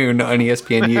at noon on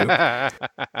ESPNU.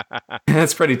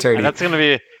 That's pretty turdy. That's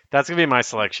gonna be my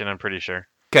selection. I'm pretty sure.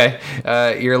 Okay.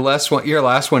 Your last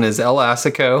one is El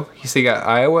Assico. So you got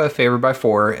Iowa favored by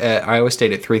 4 at Iowa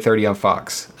State at 3:30 on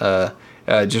Fox.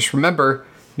 Just remember,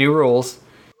 new rules.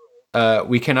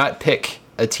 We cannot pick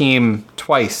a team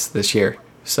twice this year.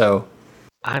 So,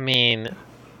 I mean,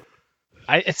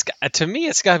 to me,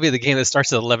 it's got to be the game that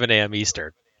starts at 11 a.m.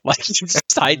 Eastern. Like, you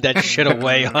just hide that shit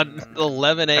away on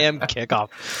 11 a.m.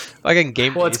 kickoff. Fucking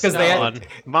game. Well, it's because they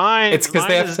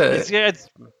have to.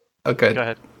 Okay. Go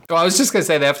ahead. Well, I was just gonna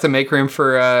say they have to make room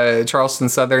for Charleston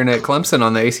Southern at Clemson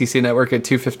on the ACC Network at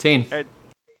 2:15.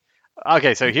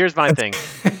 Okay, so here's my thing.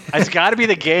 It's got to be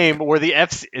the game where the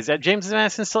is that James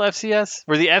Madison still FCS?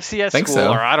 Where the FCS think school,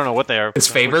 so. or I don't know what they are. It's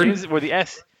favored. Where the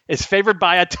S is favored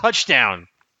by a touchdown.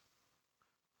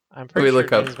 I'm pretty sure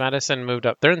James Madison moved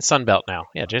up. They're in Sun Belt now.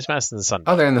 Yeah, James Madison's in Sun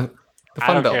Belt. Oh, they're in the I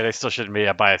Fun don't Belt. care. They still shouldn't be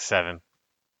up by a 7.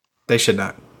 They should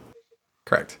not.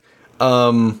 Correct.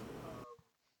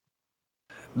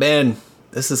 Man,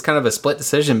 this is kind of a split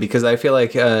decision because I feel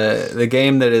like the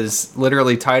game that is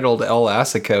literally titled El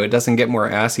Assico, it doesn't get more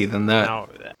assy than that. No,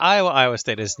 Iowa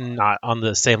State is not on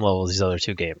the same level as these other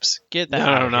two games. Get that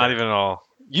out No, of not here. even at all.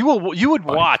 You would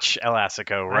watch El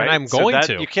Assico, right? And I'm going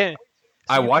to. You can't.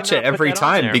 I watch it every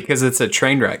time because it's a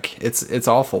train wreck. It's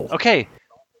awful. Okay,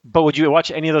 but would you watch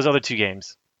any of those other two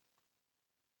games?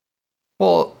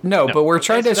 Well, no, but we're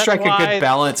trying to so strike a that's good why-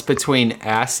 balance between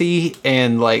assy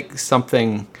and like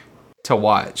something to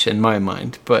watch in my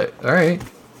mind. But all right.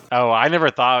 Oh, I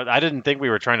didn't think we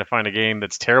were trying to find a game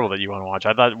that's terrible that you want to watch.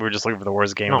 I thought we were just looking for the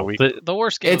worst game of the week. The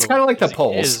worst game. It's kind of like the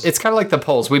polls. It's kind of like the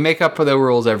polls. We make up for the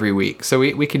rules every week, so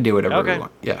we can do whatever we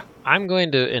want. Yeah. I'm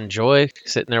going to enjoy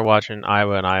sitting there watching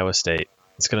Iowa and Iowa State.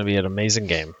 It's going to be an amazing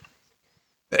game.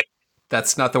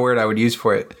 That's not the word I would use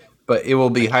for it, but it will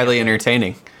be highly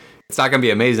entertaining. It's not going to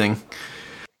be amazing.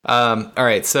 All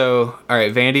right,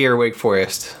 Vandy or Wake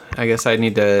Forest? I guess I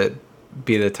need to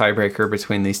be the tiebreaker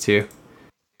between these two.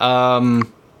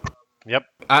 Yep.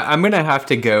 I'm going to have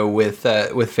to go with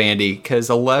Vandy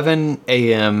because 11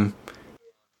 a.m.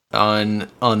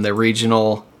 on the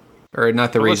regional, or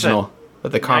not the regional,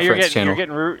 but the conference channel.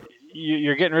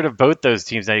 You're getting rid of both those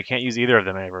teams now. You can't use either of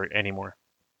them anymore.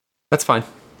 That's fine.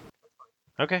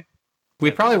 Okay.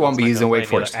 We probably won't be using Wake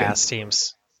Forest ass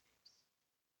teams.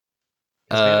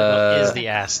 Vanderbilt is the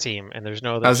ass team, and there's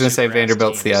no other. I was going to say super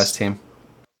Vanderbilt's teams. the ass team.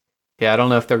 Yeah, I don't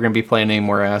know if they're going to be playing any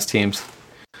more ass teams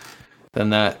than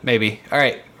that. Maybe. All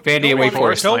right, Vandy and Wake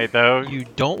Forest. You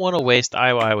don't want to waste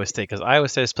Iowa State because Iowa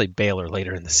State has played Baylor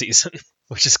later in the season,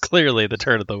 which is clearly the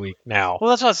turn of the week now. Well,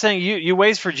 that's what I was saying. You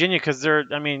waste Virginia because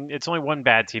it's only one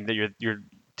bad team that you're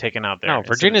taking out there. No,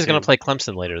 Virginia's going to play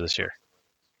Clemson later this year.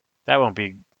 That won't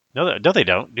be. No, they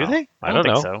don't. Do they? I don't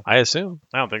think know. so. I assume.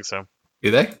 I don't think so.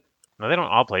 Do they? No, they don't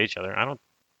all play each other.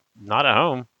 Not at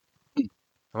home.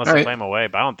 Unless All they right. play them away,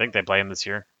 but I don't think they play them this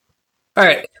year. All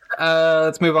right,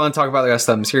 let's move on and talk about the rest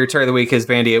of them. So your turn of the week is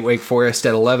Vandy at Wake Forest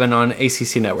at 11 on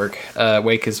ACC Network.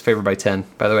 Wake is favored by 10,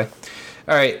 by the way.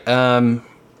 All right,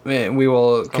 we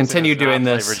will continue doing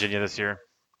this. Play Virginia this year.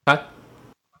 Huh?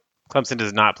 Clemson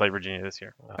does not play Virginia this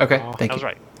year. Okay, thank I you. was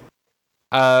right.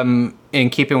 In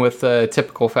keeping with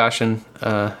typical fashion,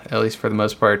 at least for the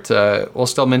most part, we'll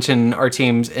still mention our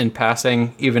teams in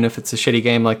passing, even if it's a shitty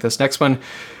game like this next one.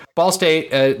 Ball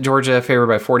State at Georgia, favored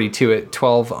by 42 at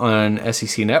 12 on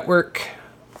SEC Network.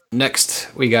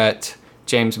 Next, we got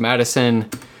James Madison,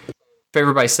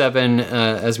 favored by 7,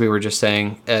 as we were just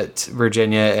saying, at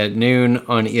Virginia at noon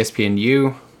on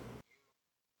ESPNU.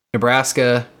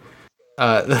 Nebraska.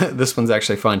 This one's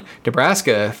actually fun.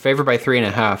 Nebraska favored by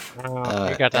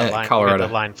 3.5. You got that line. Colorado. You got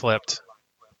that line flipped.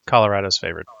 Colorado's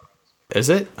favored. Is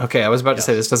it? Okay, I was about to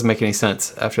say this doesn't make any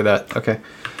sense after that. Okay.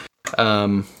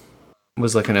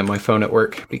 Was looking at my phone at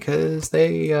work because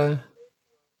they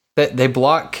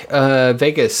block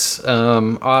Vegas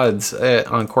odds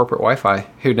on corporate Wi-Fi.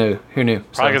 Who knew? Probably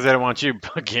because they don't want you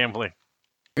gambling.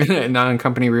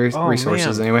 Non-company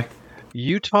resources man. anyway.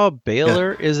 Utah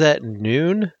Baylor is at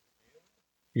noon.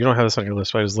 You don't have this on your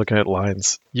list, but I was looking at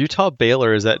lines. Utah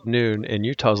Baylor is at noon, and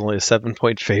Utah's only a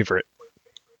 7-point favorite.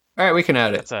 All right, we can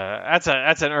add it. That's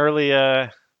an early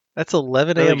That's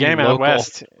 11 early a.m. game local. out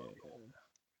west. It's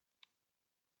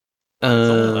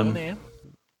only 11 a.m.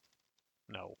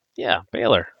 No. Yeah,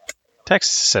 Baylor,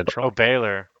 Texas Central. Oh,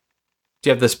 Baylor. Do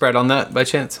you have the spread on that by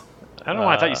chance? I don't know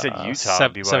why I thought you said Utah.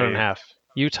 7.5.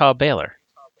 Utah Baylor.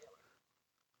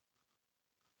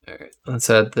 All right, let's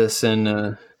add this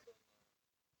in.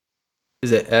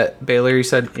 Is it at Baylor? You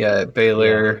said, yeah, at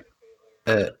Baylor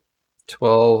at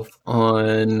 12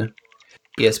 on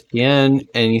ESPN,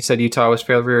 and you said Utah was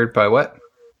favored by what?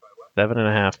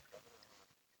 7.5.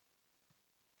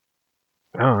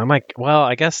 Oh, I'm like, well,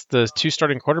 I guess the two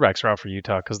starting quarterbacks are out for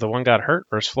Utah because the one got hurt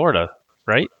versus Florida,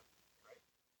 right?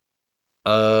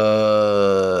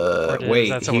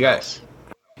 Wait, he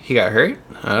got hurt?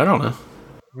 I don't know.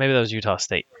 Maybe that was Utah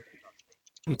State.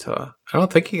 Utah. I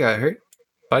don't think he got hurt.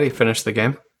 Thought he finished the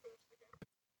game.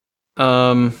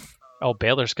 Oh,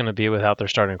 Baylor's going to be without their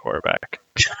starting quarterback.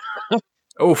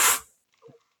 Oof.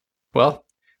 Well,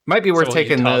 might be worth So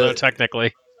taking Utah, though,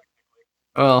 technically.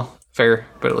 Well, fair,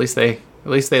 but at least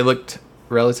they looked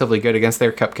relatively good against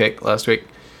their cupcake last week.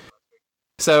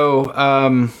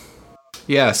 So,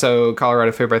 yeah, so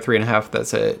Colorado favored by 3.5.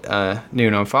 That's at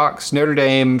noon on Fox. Notre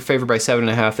Dame favored by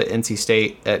 7.5 at NC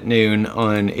State at noon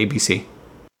on ABC.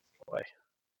 Boy.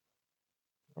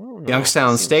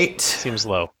 Youngstown State Seems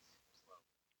low.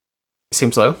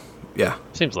 seems low. Yeah,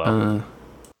 Seems low. a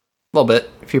little bit,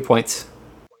 a few points.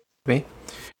 Me.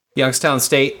 Youngstown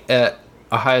State at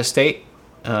Ohio State.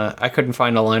 I couldn't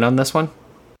find a line on this one.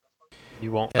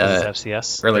 You won't use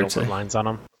FCS? earlier You don't put today. lines on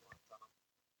them?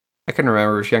 I couldn't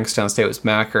remember if Youngstown State was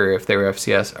MAC or if they were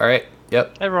FCS. All right.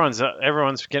 Yep. Everyone's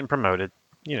getting promoted.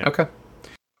 You know. Okay.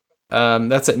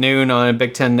 That's at noon on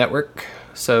Big Ten Network.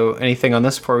 So anything on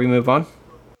this before we move on?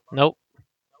 Nope.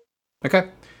 Okay.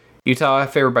 Utah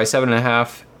favored by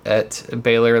 7.5 at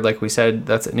Baylor. Like we said,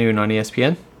 that's at noon on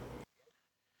ESPN.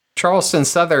 Charleston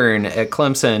Southern at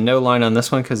Clemson. No line on this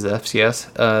one because of the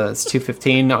FCS. It's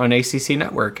 2:15 on ACC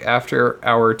Network after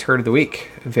our turn of the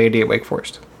week. Vandy at Wake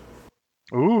Forest.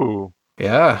 Ooh.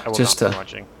 Yeah, I will just not be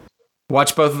watching.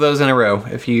 watch both of those in a row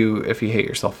if you hate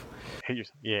yourself.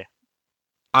 Yeah.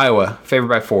 Iowa favored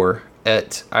by 4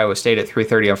 at Iowa State at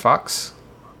 3:30 on Fox.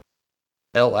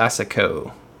 El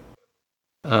Assico.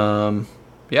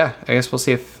 Yeah, I guess we'll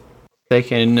see if they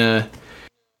can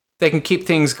keep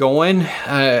things going.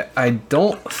 I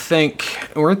don't think,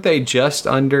 weren't they just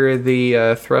under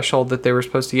the threshold that they were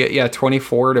supposed to get? Yeah,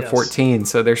 24 to 14.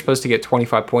 So they're supposed to get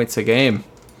 25 points a game.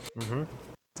 Mm-hmm.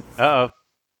 Uh-oh.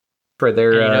 For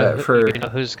their you know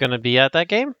who's going to be at that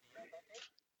game?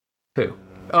 who?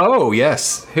 Oh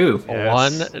yes, who? Yes,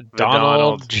 One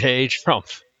Donald J. Trump.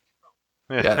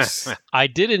 Yes. I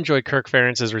did enjoy Kirk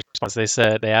Ferentz's response.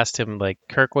 They asked him, like,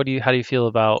 Kirk, how do you feel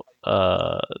about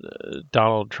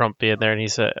Donald Trump being there? And he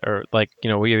said, or like,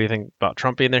 what do you think about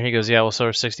Trump being there? He goes, yeah, well, so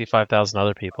are 65,000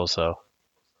 other people. So,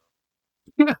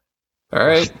 Yeah. All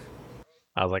right.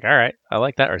 I was like, all right, I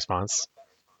like that response.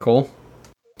 Cool.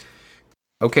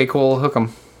 Okay, cool. Hook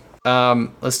 'em.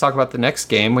 Let's talk about the next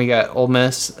game. We got Ole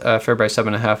Miss favored by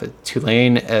 7.5 at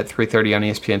Tulane at 3:30 on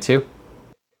ESPN2.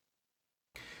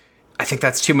 I think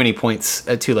that's too many points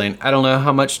at Tulane. I don't know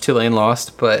how much Tulane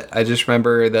lost, but I just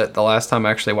remember that the last time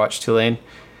I actually watched Tulane,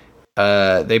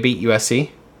 they beat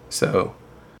USC. So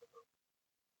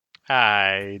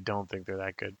I don't think they're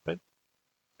that good, but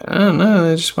I don't know.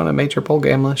 They just won a major bowl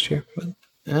game last year. But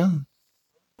yeah,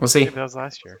 we'll see. maybe that was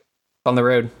last year. On the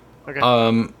road. Okay.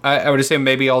 I would assume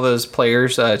maybe all those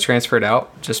players transferred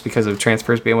out just because of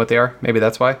transfers being what they are. Maybe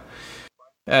that's why.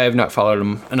 I have not followed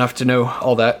them enough to know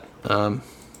all that.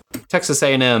 Texas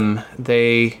A&M,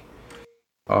 they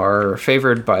are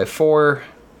favored by 4.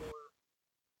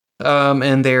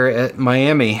 And they're at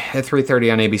Miami at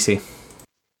 3:30 on ABC.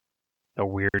 A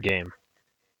weird game.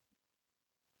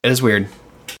 It is weird.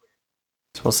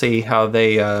 So we'll see how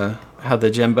the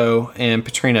Jimbo and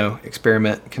Petrino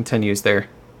experiment continues there.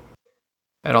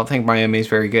 I don't think Miami's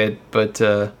very good, but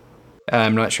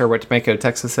I'm not sure what to make of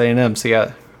Texas A&M. So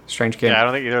yeah, strange game. Yeah, I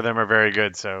don't think either of them are very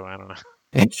good, so I don't know.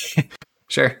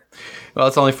 Sure. Well,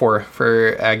 it's only 4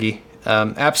 for Aggie.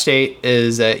 App State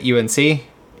is at UNC.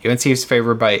 UNC is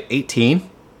favored by 18.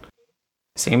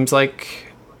 Seems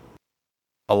like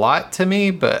a lot to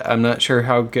me, but I'm not sure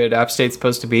how good App State's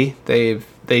supposed to be. They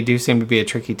do seem to be a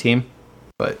tricky team,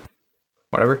 but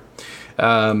whatever.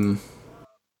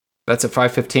 That's at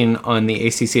 5:15 on the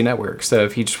ACC network. So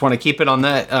if you just want to keep it on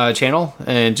that channel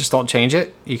and just don't change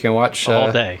it, you can watch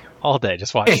all day.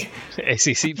 Just watch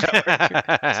ACC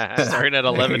Network starting at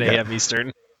 11 There you a.m.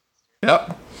 Eastern.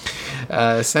 Yep.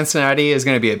 Cincinnati is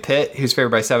going to be at Pitt, who's favored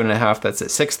by 7.5. That's at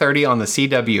 6:30 on the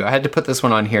CW. I had to put this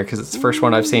one on here because it's the first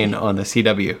one I've seen on the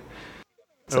CW.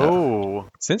 So,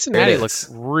 Cincinnati looked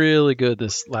really good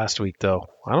this last week, though.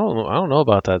 I don't know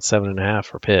about that 7.5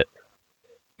 for Pitt.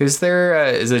 Is there?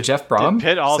 Is it Jeff Brom? Did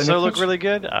Pitt also look really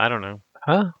good? I don't know.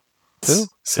 Huh? Who?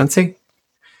 Cincy?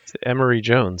 It's Emory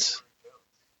Jones.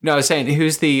 No, I was saying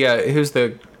who's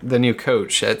the new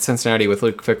coach at Cincinnati with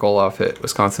Luke Fickell off at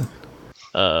Wisconsin?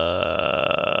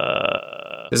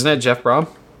 Isn't it Jeff Brom?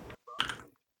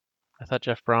 I thought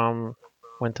Jeff Brom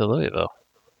went to Louisville.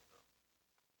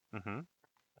 Mm-hmm.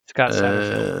 Scott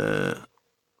Satterfield.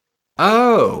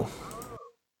 Oh,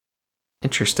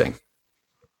 interesting.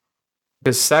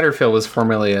 Because Satterfield was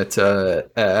formerly at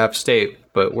App State,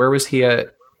 but where was he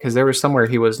at? Because there was somewhere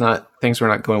he was not. Things were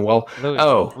not going well.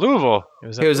 Louisville. He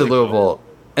was at Louisville,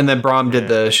 and then Brom did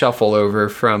the shuffle over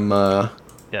from.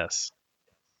 Yes.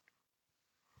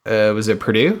 Was it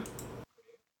Purdue?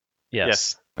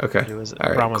 Yes. Okay.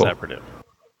 Brom was at Purdue.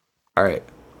 All right.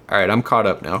 I'm caught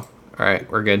up now. All right,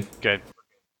 we're good. Good.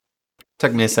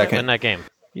 Took me a second. Win that game.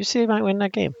 You see, they might win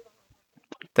that game.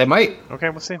 They might. Okay,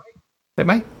 we'll see. They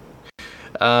might.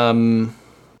 I'm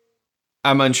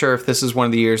unsure if this is one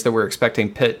of the years that we're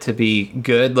expecting Pitt to be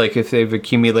good. Like if they've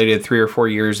accumulated 3 or 4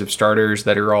 years of starters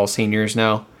that are all seniors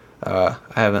now. I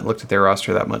haven't looked at their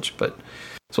roster that much, but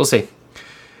so we'll see.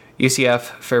 UCF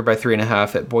favored by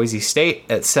 3.5 at Boise State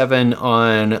at 7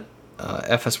 on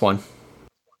FS1.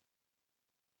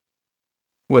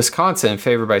 Wisconsin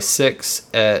favored by 6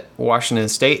 at Washington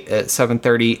State at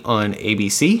 7:30 on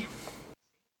ABC.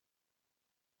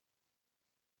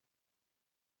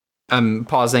 I'm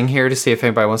pausing here to see if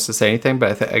anybody wants to say anything,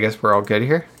 but I guess we're all good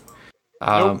here.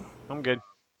 Nope, I'm good.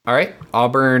 All right.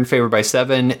 Auburn favored by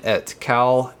 7 at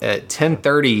Cal at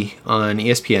 10:30 on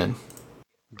ESPN.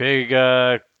 Big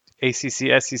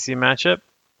ACC-SEC matchup.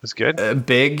 Was good.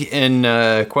 Big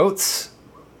in quotes,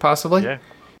 possibly.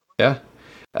 Yeah.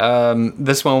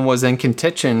 This one was in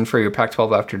contention for your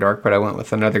Pac-12 After Dark, but I went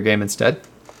with another game instead.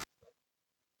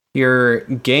 Your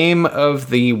game of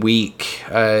the week,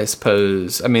 I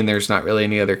suppose. I mean, there's not really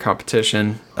any other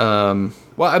competition. Well,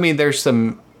 I mean, there's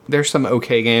some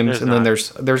okay games, then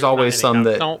there's always some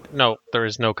that. No, there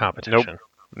is no competition.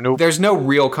 Nope. There's no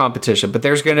real competition, but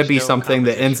there's going to be something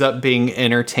that ends up being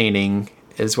entertaining,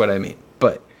 is what I mean.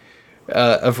 But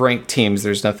of ranked teams,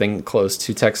 there's nothing close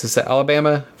to Texas at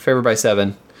Alabama, favored by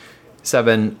 7.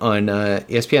 7 on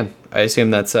ESPN. I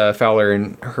assume that's Fowler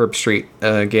and Herb Street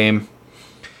game.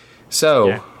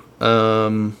 So,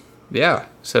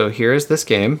 So here's this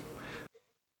game.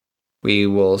 We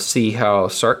will see how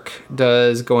Sark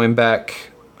does going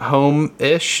back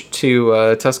home-ish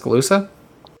to Tuscaloosa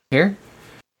here.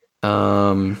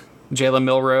 Jalen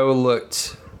Milroe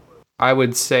looked, I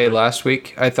would say last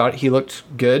week, I thought he looked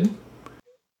good.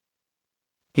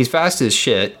 He's fast as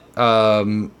shit.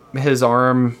 His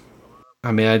arm,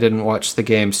 I mean, I didn't watch the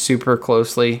game super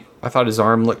closely. I thought his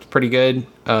arm looked pretty good.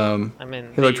 He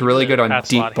looked really good on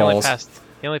deep balls.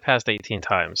 He only passed 18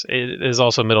 times. It is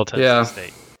also Middle Tennessee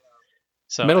State.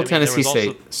 So, Tennessee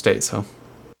State. So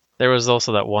there was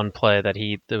also that one play that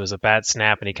there was a bad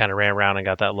snap and he kind of ran around and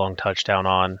got that long touchdown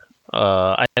on.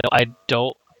 I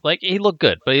don't like. He looked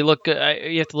good, but he looked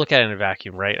good. You have to look at it in a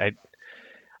vacuum, right?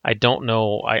 I don't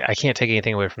know. I can't take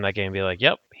anything away from that game and be like,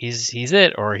 yep, he's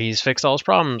it, or he's fixed all his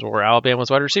problems, or Alabama's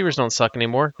wide receivers don't suck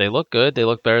anymore. They look good. They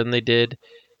look better than they did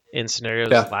in scenarios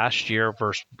last year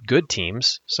versus good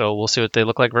teams. So we'll see what they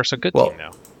look like versus a good team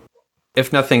now.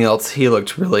 If nothing else, he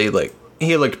looked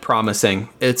promising.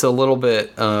 It's a little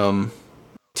bit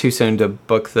too soon to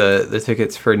book the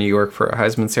tickets for New York for a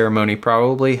Heisman ceremony,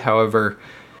 probably. However,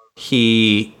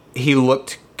 he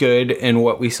looked good in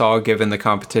what we saw given the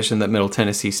competition that Middle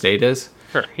Tennessee State is.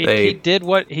 Sure. He did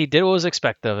what was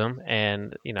expected of him,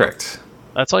 and correct.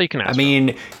 That's all you can ask. I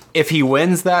mean, if he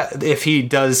wins that, if he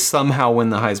does somehow win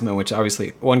the Heisman, which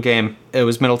obviously one game it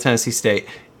was Middle Tennessee State.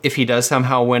 If he does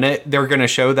somehow win it, they're going to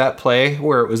show that play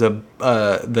where it was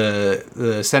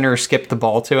the center skipped the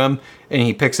ball to him and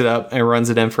he picks it up and runs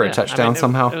it in for a touchdown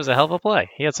somehow. It was a hell of a play.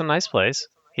 He had some nice plays.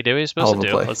 He did what he was supposed to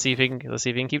do. Let's see if he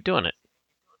can keep doing it.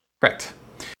 Correct.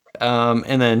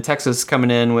 And then Texas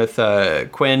coming in with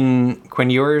Quinn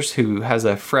Ewers, who has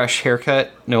a fresh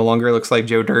haircut, no longer looks like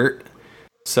Joe Dirt.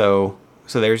 So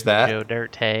there's that. Joe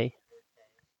Dirt Tay.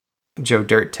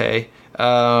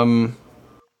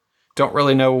 Don't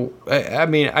really know. I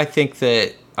mean, I think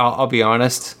that I'll be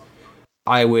honest.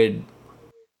 I would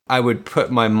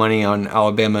put my money on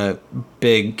Alabama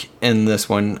big in this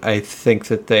one. I think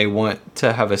that they want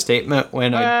to have a statement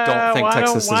when I don't think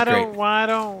Texas is great. Why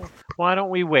Why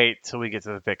don't we wait till we get to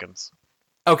the pick'ems?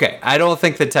 Okay, I don't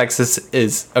think that Texas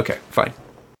is... Okay, fine.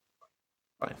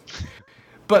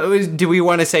 But do we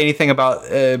want to say anything about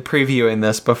previewing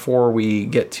this before we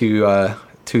get to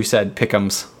said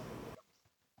pick'ems?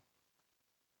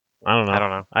 I don't know. I don't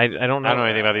know. I don't know. I don't know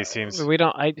anything about these teams. We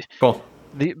don't. Cool.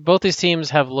 Both these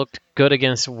teams have looked good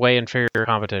against way inferior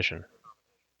competition.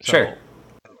 So, Sure.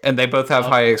 And they both have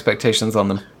high expectations on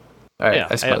them. All right, yeah,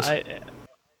 I suppose.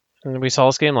 And we saw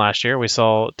this game last year. We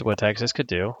saw what Texas could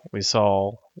do. We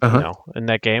saw, in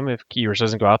that game, if Ewers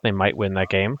doesn't go out, they might win that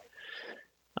game.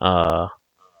 Sure.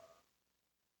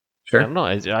 I don't know.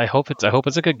 I hope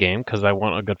it's a good game because I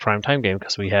want a good primetime game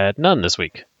because we had none this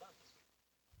week.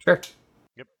 Sure.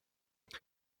 Yep.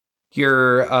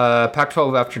 Your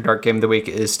Pac-12 After Dark game of the week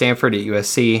is Stanford at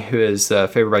USC, who is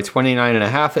favored by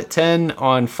 29.5 at 10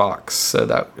 on Fox. So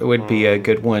that would be a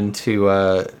good one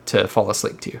to fall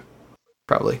asleep to,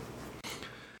 probably.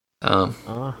 Do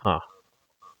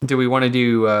we want to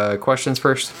do questions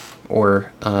first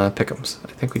or pick'ems?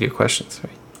 I think we do questions,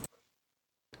 right?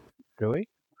 Do we?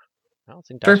 I don't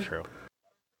think that's true.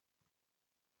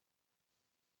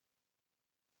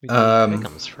 We do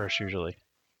pick'ems first usually.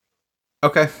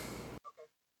 Okay.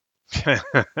 Can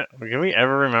we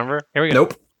ever remember? Here we go.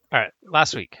 Nope. All right.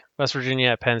 Last week, West Virginia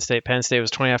at Penn State. Penn State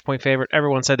was 20.5-point favorite.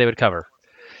 Everyone said they would cover.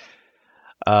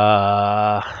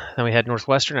 Then we had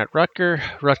Northwestern at Rutger.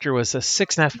 Rutger was a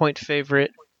 6.5-point favorite.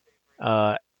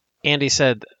 Andy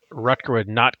said Rutger would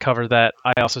not cover that.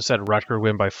 I also said Rutger would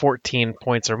win by 14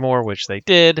 points or more, which they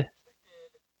did.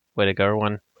 Way to go,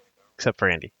 everyone, except for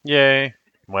Andy. Yay.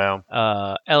 Well.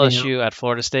 LSU at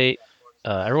Florida State.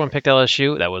 Everyone picked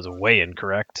LSU. That was way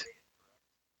incorrect.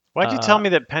 Why'd you tell me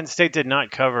that Penn State did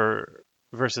not cover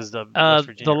versus the West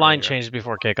Virginia? The line changed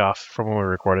before kickoff from when we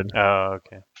recorded. Oh,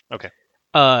 okay.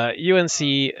 UNC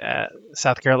at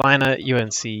South Carolina.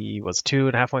 UNC was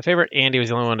 2.5-point favorite. Andy was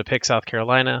the only one to pick South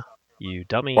Carolina. You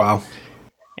dummy. Wow.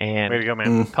 And way to go,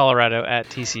 man. Colorado at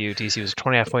TCU. TCU was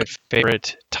 20.5-point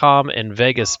favorite. Tom and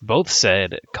Vegas both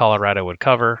said Colorado would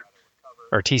cover,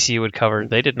 or TCU would cover.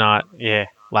 They did not. Yeah.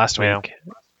 Last week.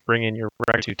 Bring in your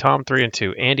record to Tom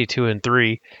 3-2, Andy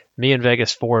 2-3, me and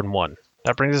Vegas 4-1.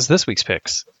 That brings us this week's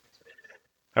picks.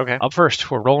 Okay. Up first,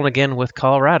 we're rolling again with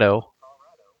Colorado.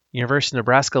 University of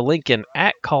Nebraska Lincoln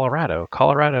at Colorado.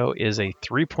 Colorado is a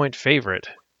 3-point favorite.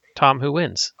 Tom, who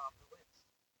wins?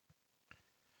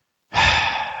 I'm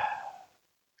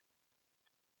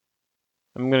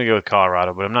going to go with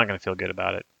Colorado, but I'm not going to feel good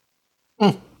about it.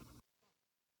 Andy?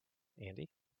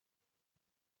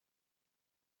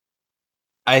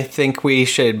 I think we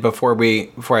should, before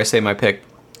I say my pick,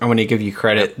 I want to give you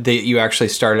credit that you actually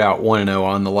started out 1-0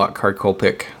 on the Lockhart Cole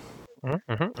pick. I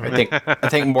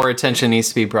think more attention needs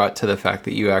to be brought to the fact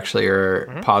that you actually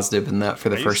are positive in that for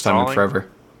the first time in forever.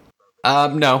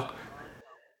 No.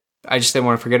 I just didn't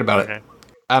want to forget about it.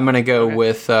 I'm going to go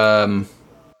with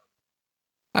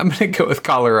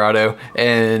Colorado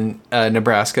and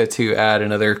Nebraska to add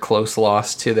another close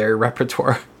loss to their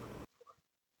repertoire.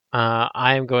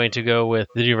 I'm going to go with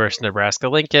the University of Nebraska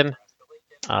Lincoln.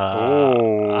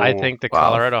 I think the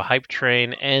Colorado hype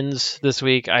train ends this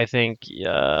week. I think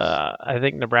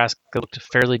Nebraska looked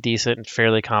fairly decent and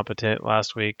fairly competent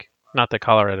last week. Not that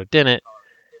Colorado didn't,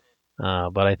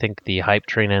 but I think the hype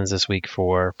train ends this week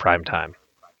for prime time.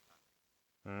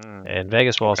 And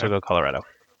Vegas will also go Colorado.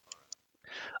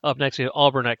 Up next, we have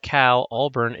Auburn at Cal.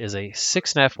 Auburn is a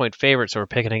 6.5-point favorite, so we're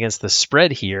picking against the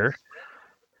spread here.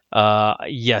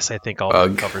 Yes, I think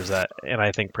Auburn covers that, and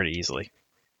I think pretty easily.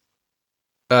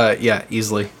 Yeah,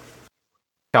 easily.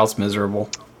 Cal's miserable.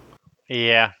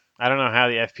 Yeah, I don't know how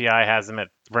the FPI has them at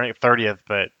 30th,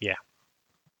 but yeah.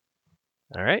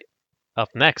 All right. Up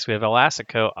next, we have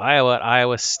Elasico, Iowa at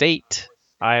Iowa State.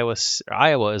 Iowa is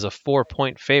a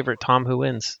 4-point favorite. Tom, who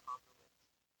wins?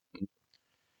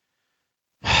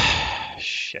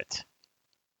 Shit.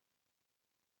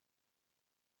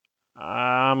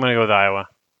 I'm going to go with Iowa.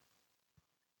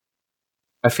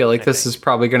 I feel like this is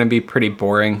probably going to be pretty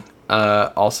boring.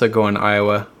 Also going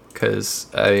Iowa because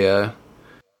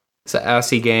it's an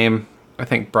assy game. I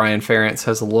think Brian Ferentz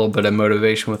has a little bit of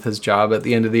motivation with his job at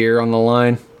the end of the year on the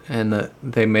line, and that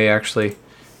they may actually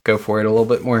go for it a little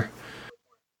bit more.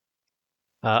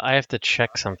 I have to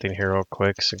check something here real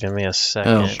quick, so give me a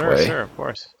second. Oh, sure, of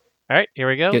course. All right, here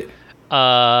we go.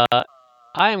 I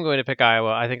am going to pick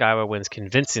Iowa. I think Iowa wins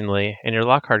convincingly, and your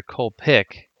Lockhart Cole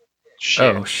pick.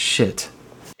 Oh, shit.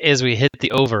 Is we hit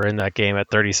the over in that game at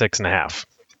 36.5.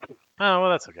 Oh, well,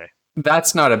 that's okay.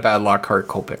 That's not a bad Lockhart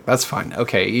Cole pick. That's fine.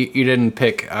 Okay, you didn't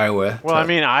pick Iowa. Well, I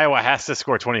mean, Iowa has to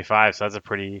score 25, so that's a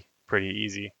pretty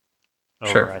easy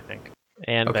over, sure. I think.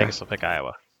 And Vegas will pick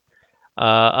Iowa.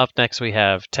 Up next, we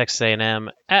have Texas A&M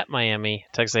at Miami.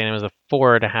 Texas A&M is a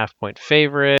 4.5-point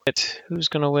favorite. Who's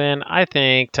going to win? I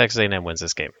think Texas A&M wins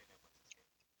this game.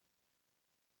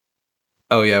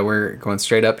 Oh, yeah, we're going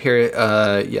straight up here.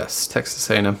 Yes, Texas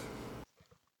A&M. I'm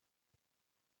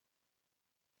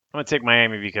going to take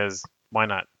Miami because why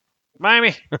not?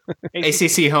 Miami!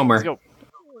 ACC Homer. Let's go.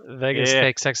 Vegas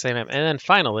takes Texas A&M. And then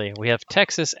finally, we have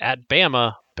Texas at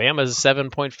Bama. Bama's a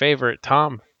 7-point favorite.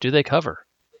 Tom, do they cover?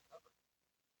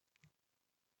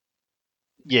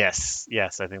 Yes, I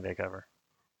think they cover.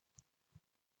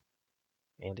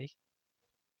 Andy?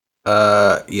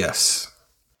 Yes.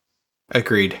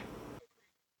 Agreed.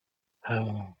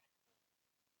 I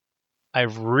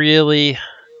really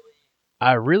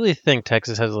think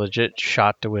Texas has a legit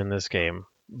shot to win this game,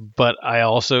 but I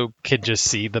also can just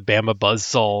see the Bama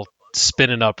buzzsaw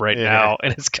spinning up right now,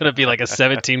 and it's going to be like a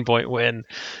 17-point win.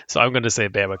 So I'm going to say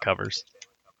Bama covers.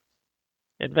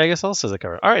 And Vegas also has a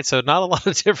cover. All right, so not a lot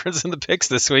of difference in the picks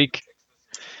this week.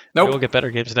 Nope. We'll get better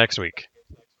games next week.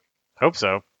 Hope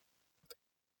so.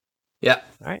 Yeah.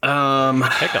 All right.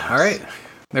 All right.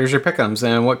 There's your pick'ems.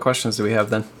 And what questions do we have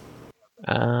then?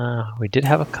 We did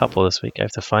have a couple this week. I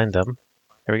have to find them.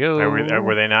 Here we go.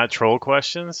 Were they not troll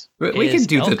questions? We can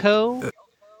do Elko,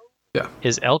 yeah.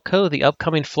 Is Elko the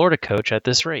upcoming Florida coach at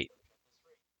this rate?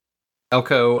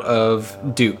 Elko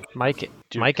of Duke. Mike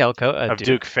Elko of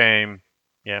Duke fame.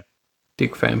 Yeah.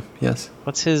 Duke fame, yes.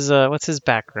 What's his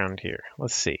background here?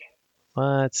 Let's see.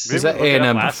 Is that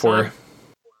A&M before?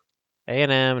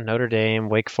 A&M, Notre Dame,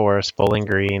 Wake Forest, Bowling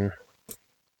Green.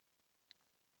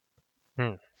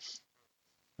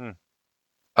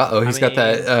 Uh-oh, he's got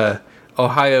that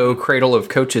Ohio Cradle of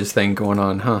Coaches thing going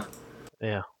on, huh?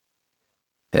 Yeah.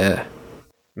 Yeah.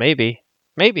 Maybe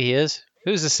he is.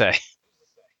 Who's to say?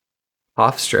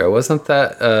 Hofstra, wasn't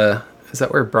that, is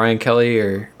that where Brian Kelly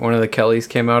or one of the Kellys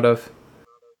came out of?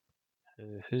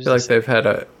 I feel like they've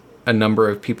had a number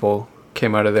of people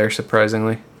came out of there,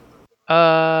 surprisingly.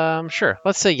 Sure.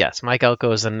 Let's say yes. Mike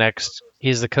Elko is the next.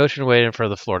 He's the coach in waiting for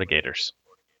the Florida Gators.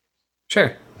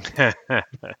 Sure.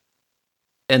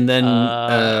 And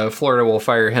then Florida will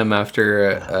fire him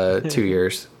after 2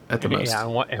 years at the most. Yeah, I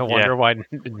wonder why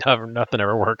nothing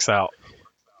ever works out.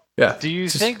 Yeah. Do you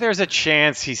think there's a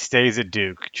chance he stays at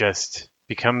Duke, just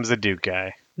becomes a Duke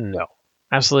guy? No,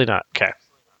 absolutely not. Okay.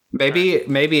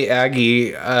 Maybe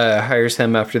Aggie hires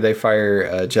him after they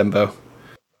fire Jimbo.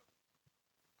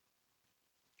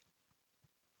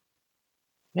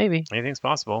 Maybe. Anything's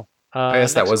possible. I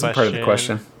guess that wasn't part of the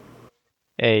question.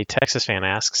 A Texas fan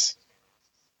asks,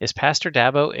 is Pastor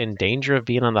Dabo in danger of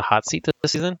being on the hot seat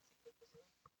this season?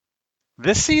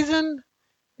 This season?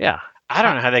 Yeah. I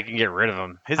don't know how they can get rid of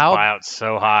him. His buyout's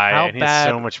so high, and he has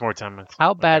so much more time.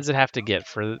 How bad does it have to get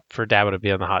for Dabo to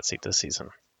be on the hot seat this season?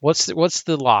 What's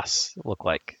the loss look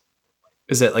like?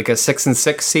 Is it like a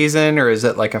 6-6 season, or is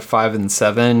it like a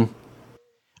 5-7?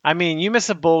 I mean, you miss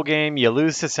a bowl game, you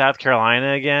lose to South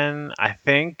Carolina again. I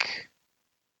think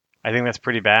that's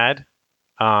pretty bad.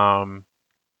 God,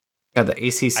 the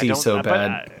ACC is so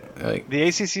bad. The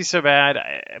ACC is so bad,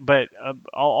 but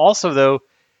also though,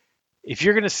 if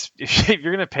you're gonna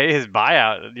pay his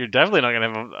buyout, you're definitely not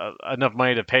gonna have enough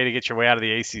money to pay to get your way out of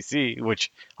the ACC,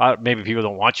 which maybe people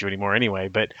don't want you anymore anyway.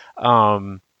 But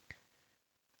I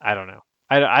don't know.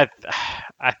 I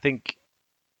think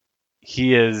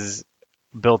he has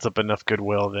built up enough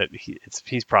goodwill that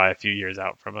he's probably a few years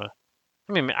out from a.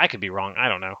 I mean, I could be wrong. I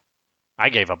don't know. I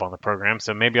gave up on the program,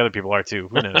 so maybe other people are too.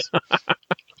 Who knows?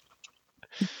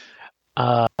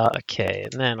 Okay,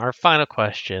 and then our final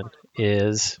question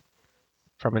is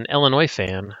from an Illinois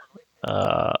fan.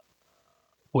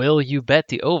 Will you bet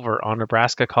the over on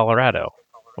Nebraska, Colorado?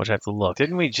 Which I have to look.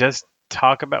 Didn't we just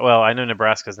talk about? Well, I know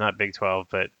Nebraska's not Big 12,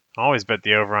 but I always bet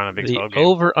the over on a Big 12 game. The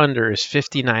over-under is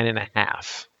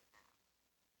 59.5.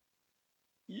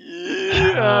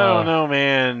 Yeah, I don't know,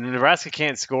 man. Nebraska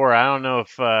can't score. I don't know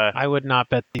if... I would not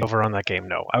bet the over on that game,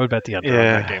 no. I would bet the under on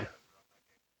that game.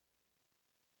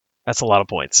 That's a lot of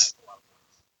points.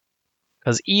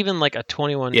 Because even like a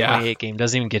 21-28 game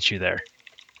doesn't even get you there.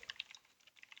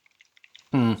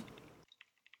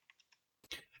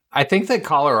 I think that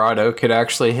Colorado could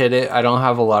actually hit it. I don't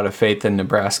have a lot of faith in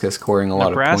Nebraska scoring a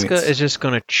lot of points. Nebraska is just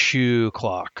going to chew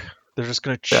clock. They're just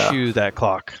going to chew that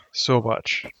clock so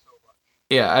much.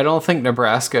 Yeah, I don't think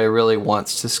Nebraska really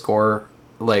wants to score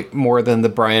like more than the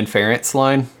Brian Ferentz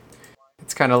line.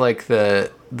 It's kind of like the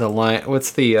line.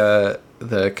 What's the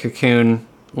Cocoon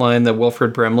line? The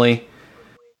Wilford Brimley.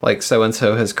 Like so and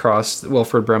so has crossed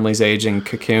Wilford Brimley's age in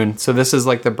Cocoon. So this is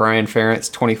like the Brian Ferentz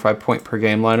 25 point per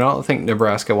game line. I don't think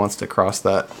Nebraska wants to cross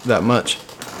that much.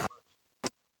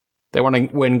 They want to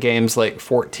win games like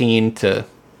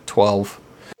 14-12.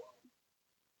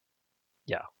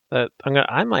 Yeah,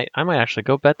 I might actually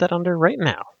go bet that under right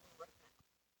now.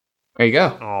 There you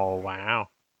go. Oh wow.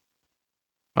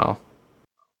 Oh,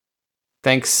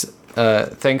 thanks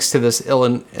to this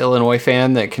Illinois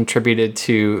fan that contributed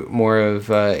to more of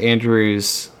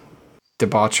Andrew's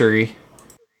debauchery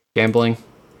gambling.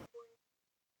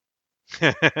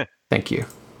 Thank you.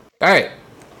 All right.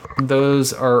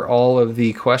 Those are all of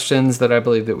the questions that I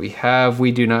believe that we have.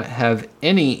 We do not have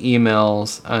any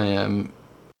emails. I am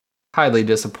highly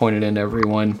disappointed in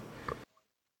everyone.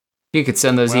 You could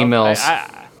send those emails.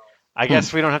 I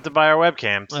guess we don't have to buy our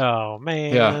webcams. Oh,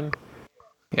 man.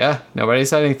 Yeah, nobody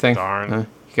said anything. Darn. You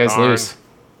guys lose.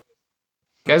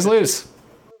 You guys lose.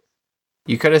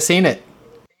 You could have seen it.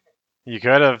 You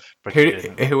could have, but you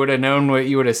didn't. Who would have known what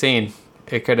you would have seen?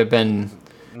 It could have been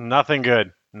Nothing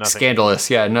good. Nothing scandalous.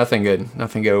 Yeah, nothing good.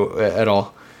 Nothing good at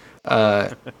all.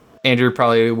 Andrew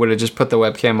probably would have just put the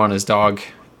webcam on his dog.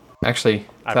 Actually,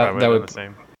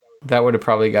 that would have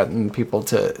probably gotten people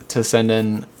to send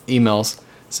in emails.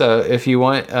 So if you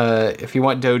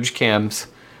want Doge cams,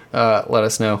 let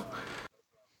us know.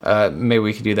 Maybe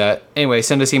we could do that. Anyway,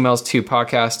 send us emails to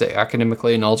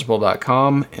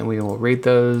podcast@academicallyknowledgeable.com and we will read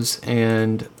those.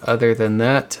 And other than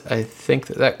that, I think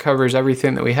that covers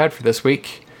everything that we had for this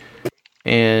week.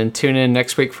 And tune in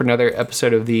next week for another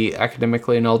episode of the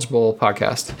Academically Knowledgeable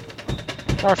podcast.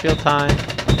 Garfield time.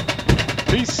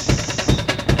 Peace.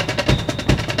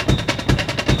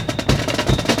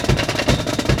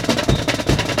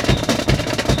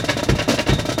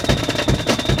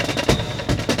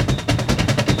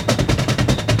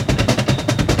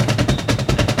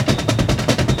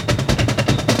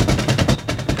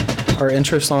 Our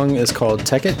intro song is called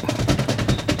Tech It.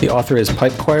 The author is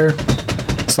Pipe Choir.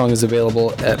 The song is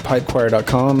available at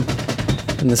pipechoir.com.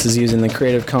 And this is using the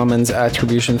Creative Commons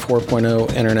Attribution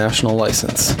 4.0 International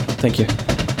License. Thank you.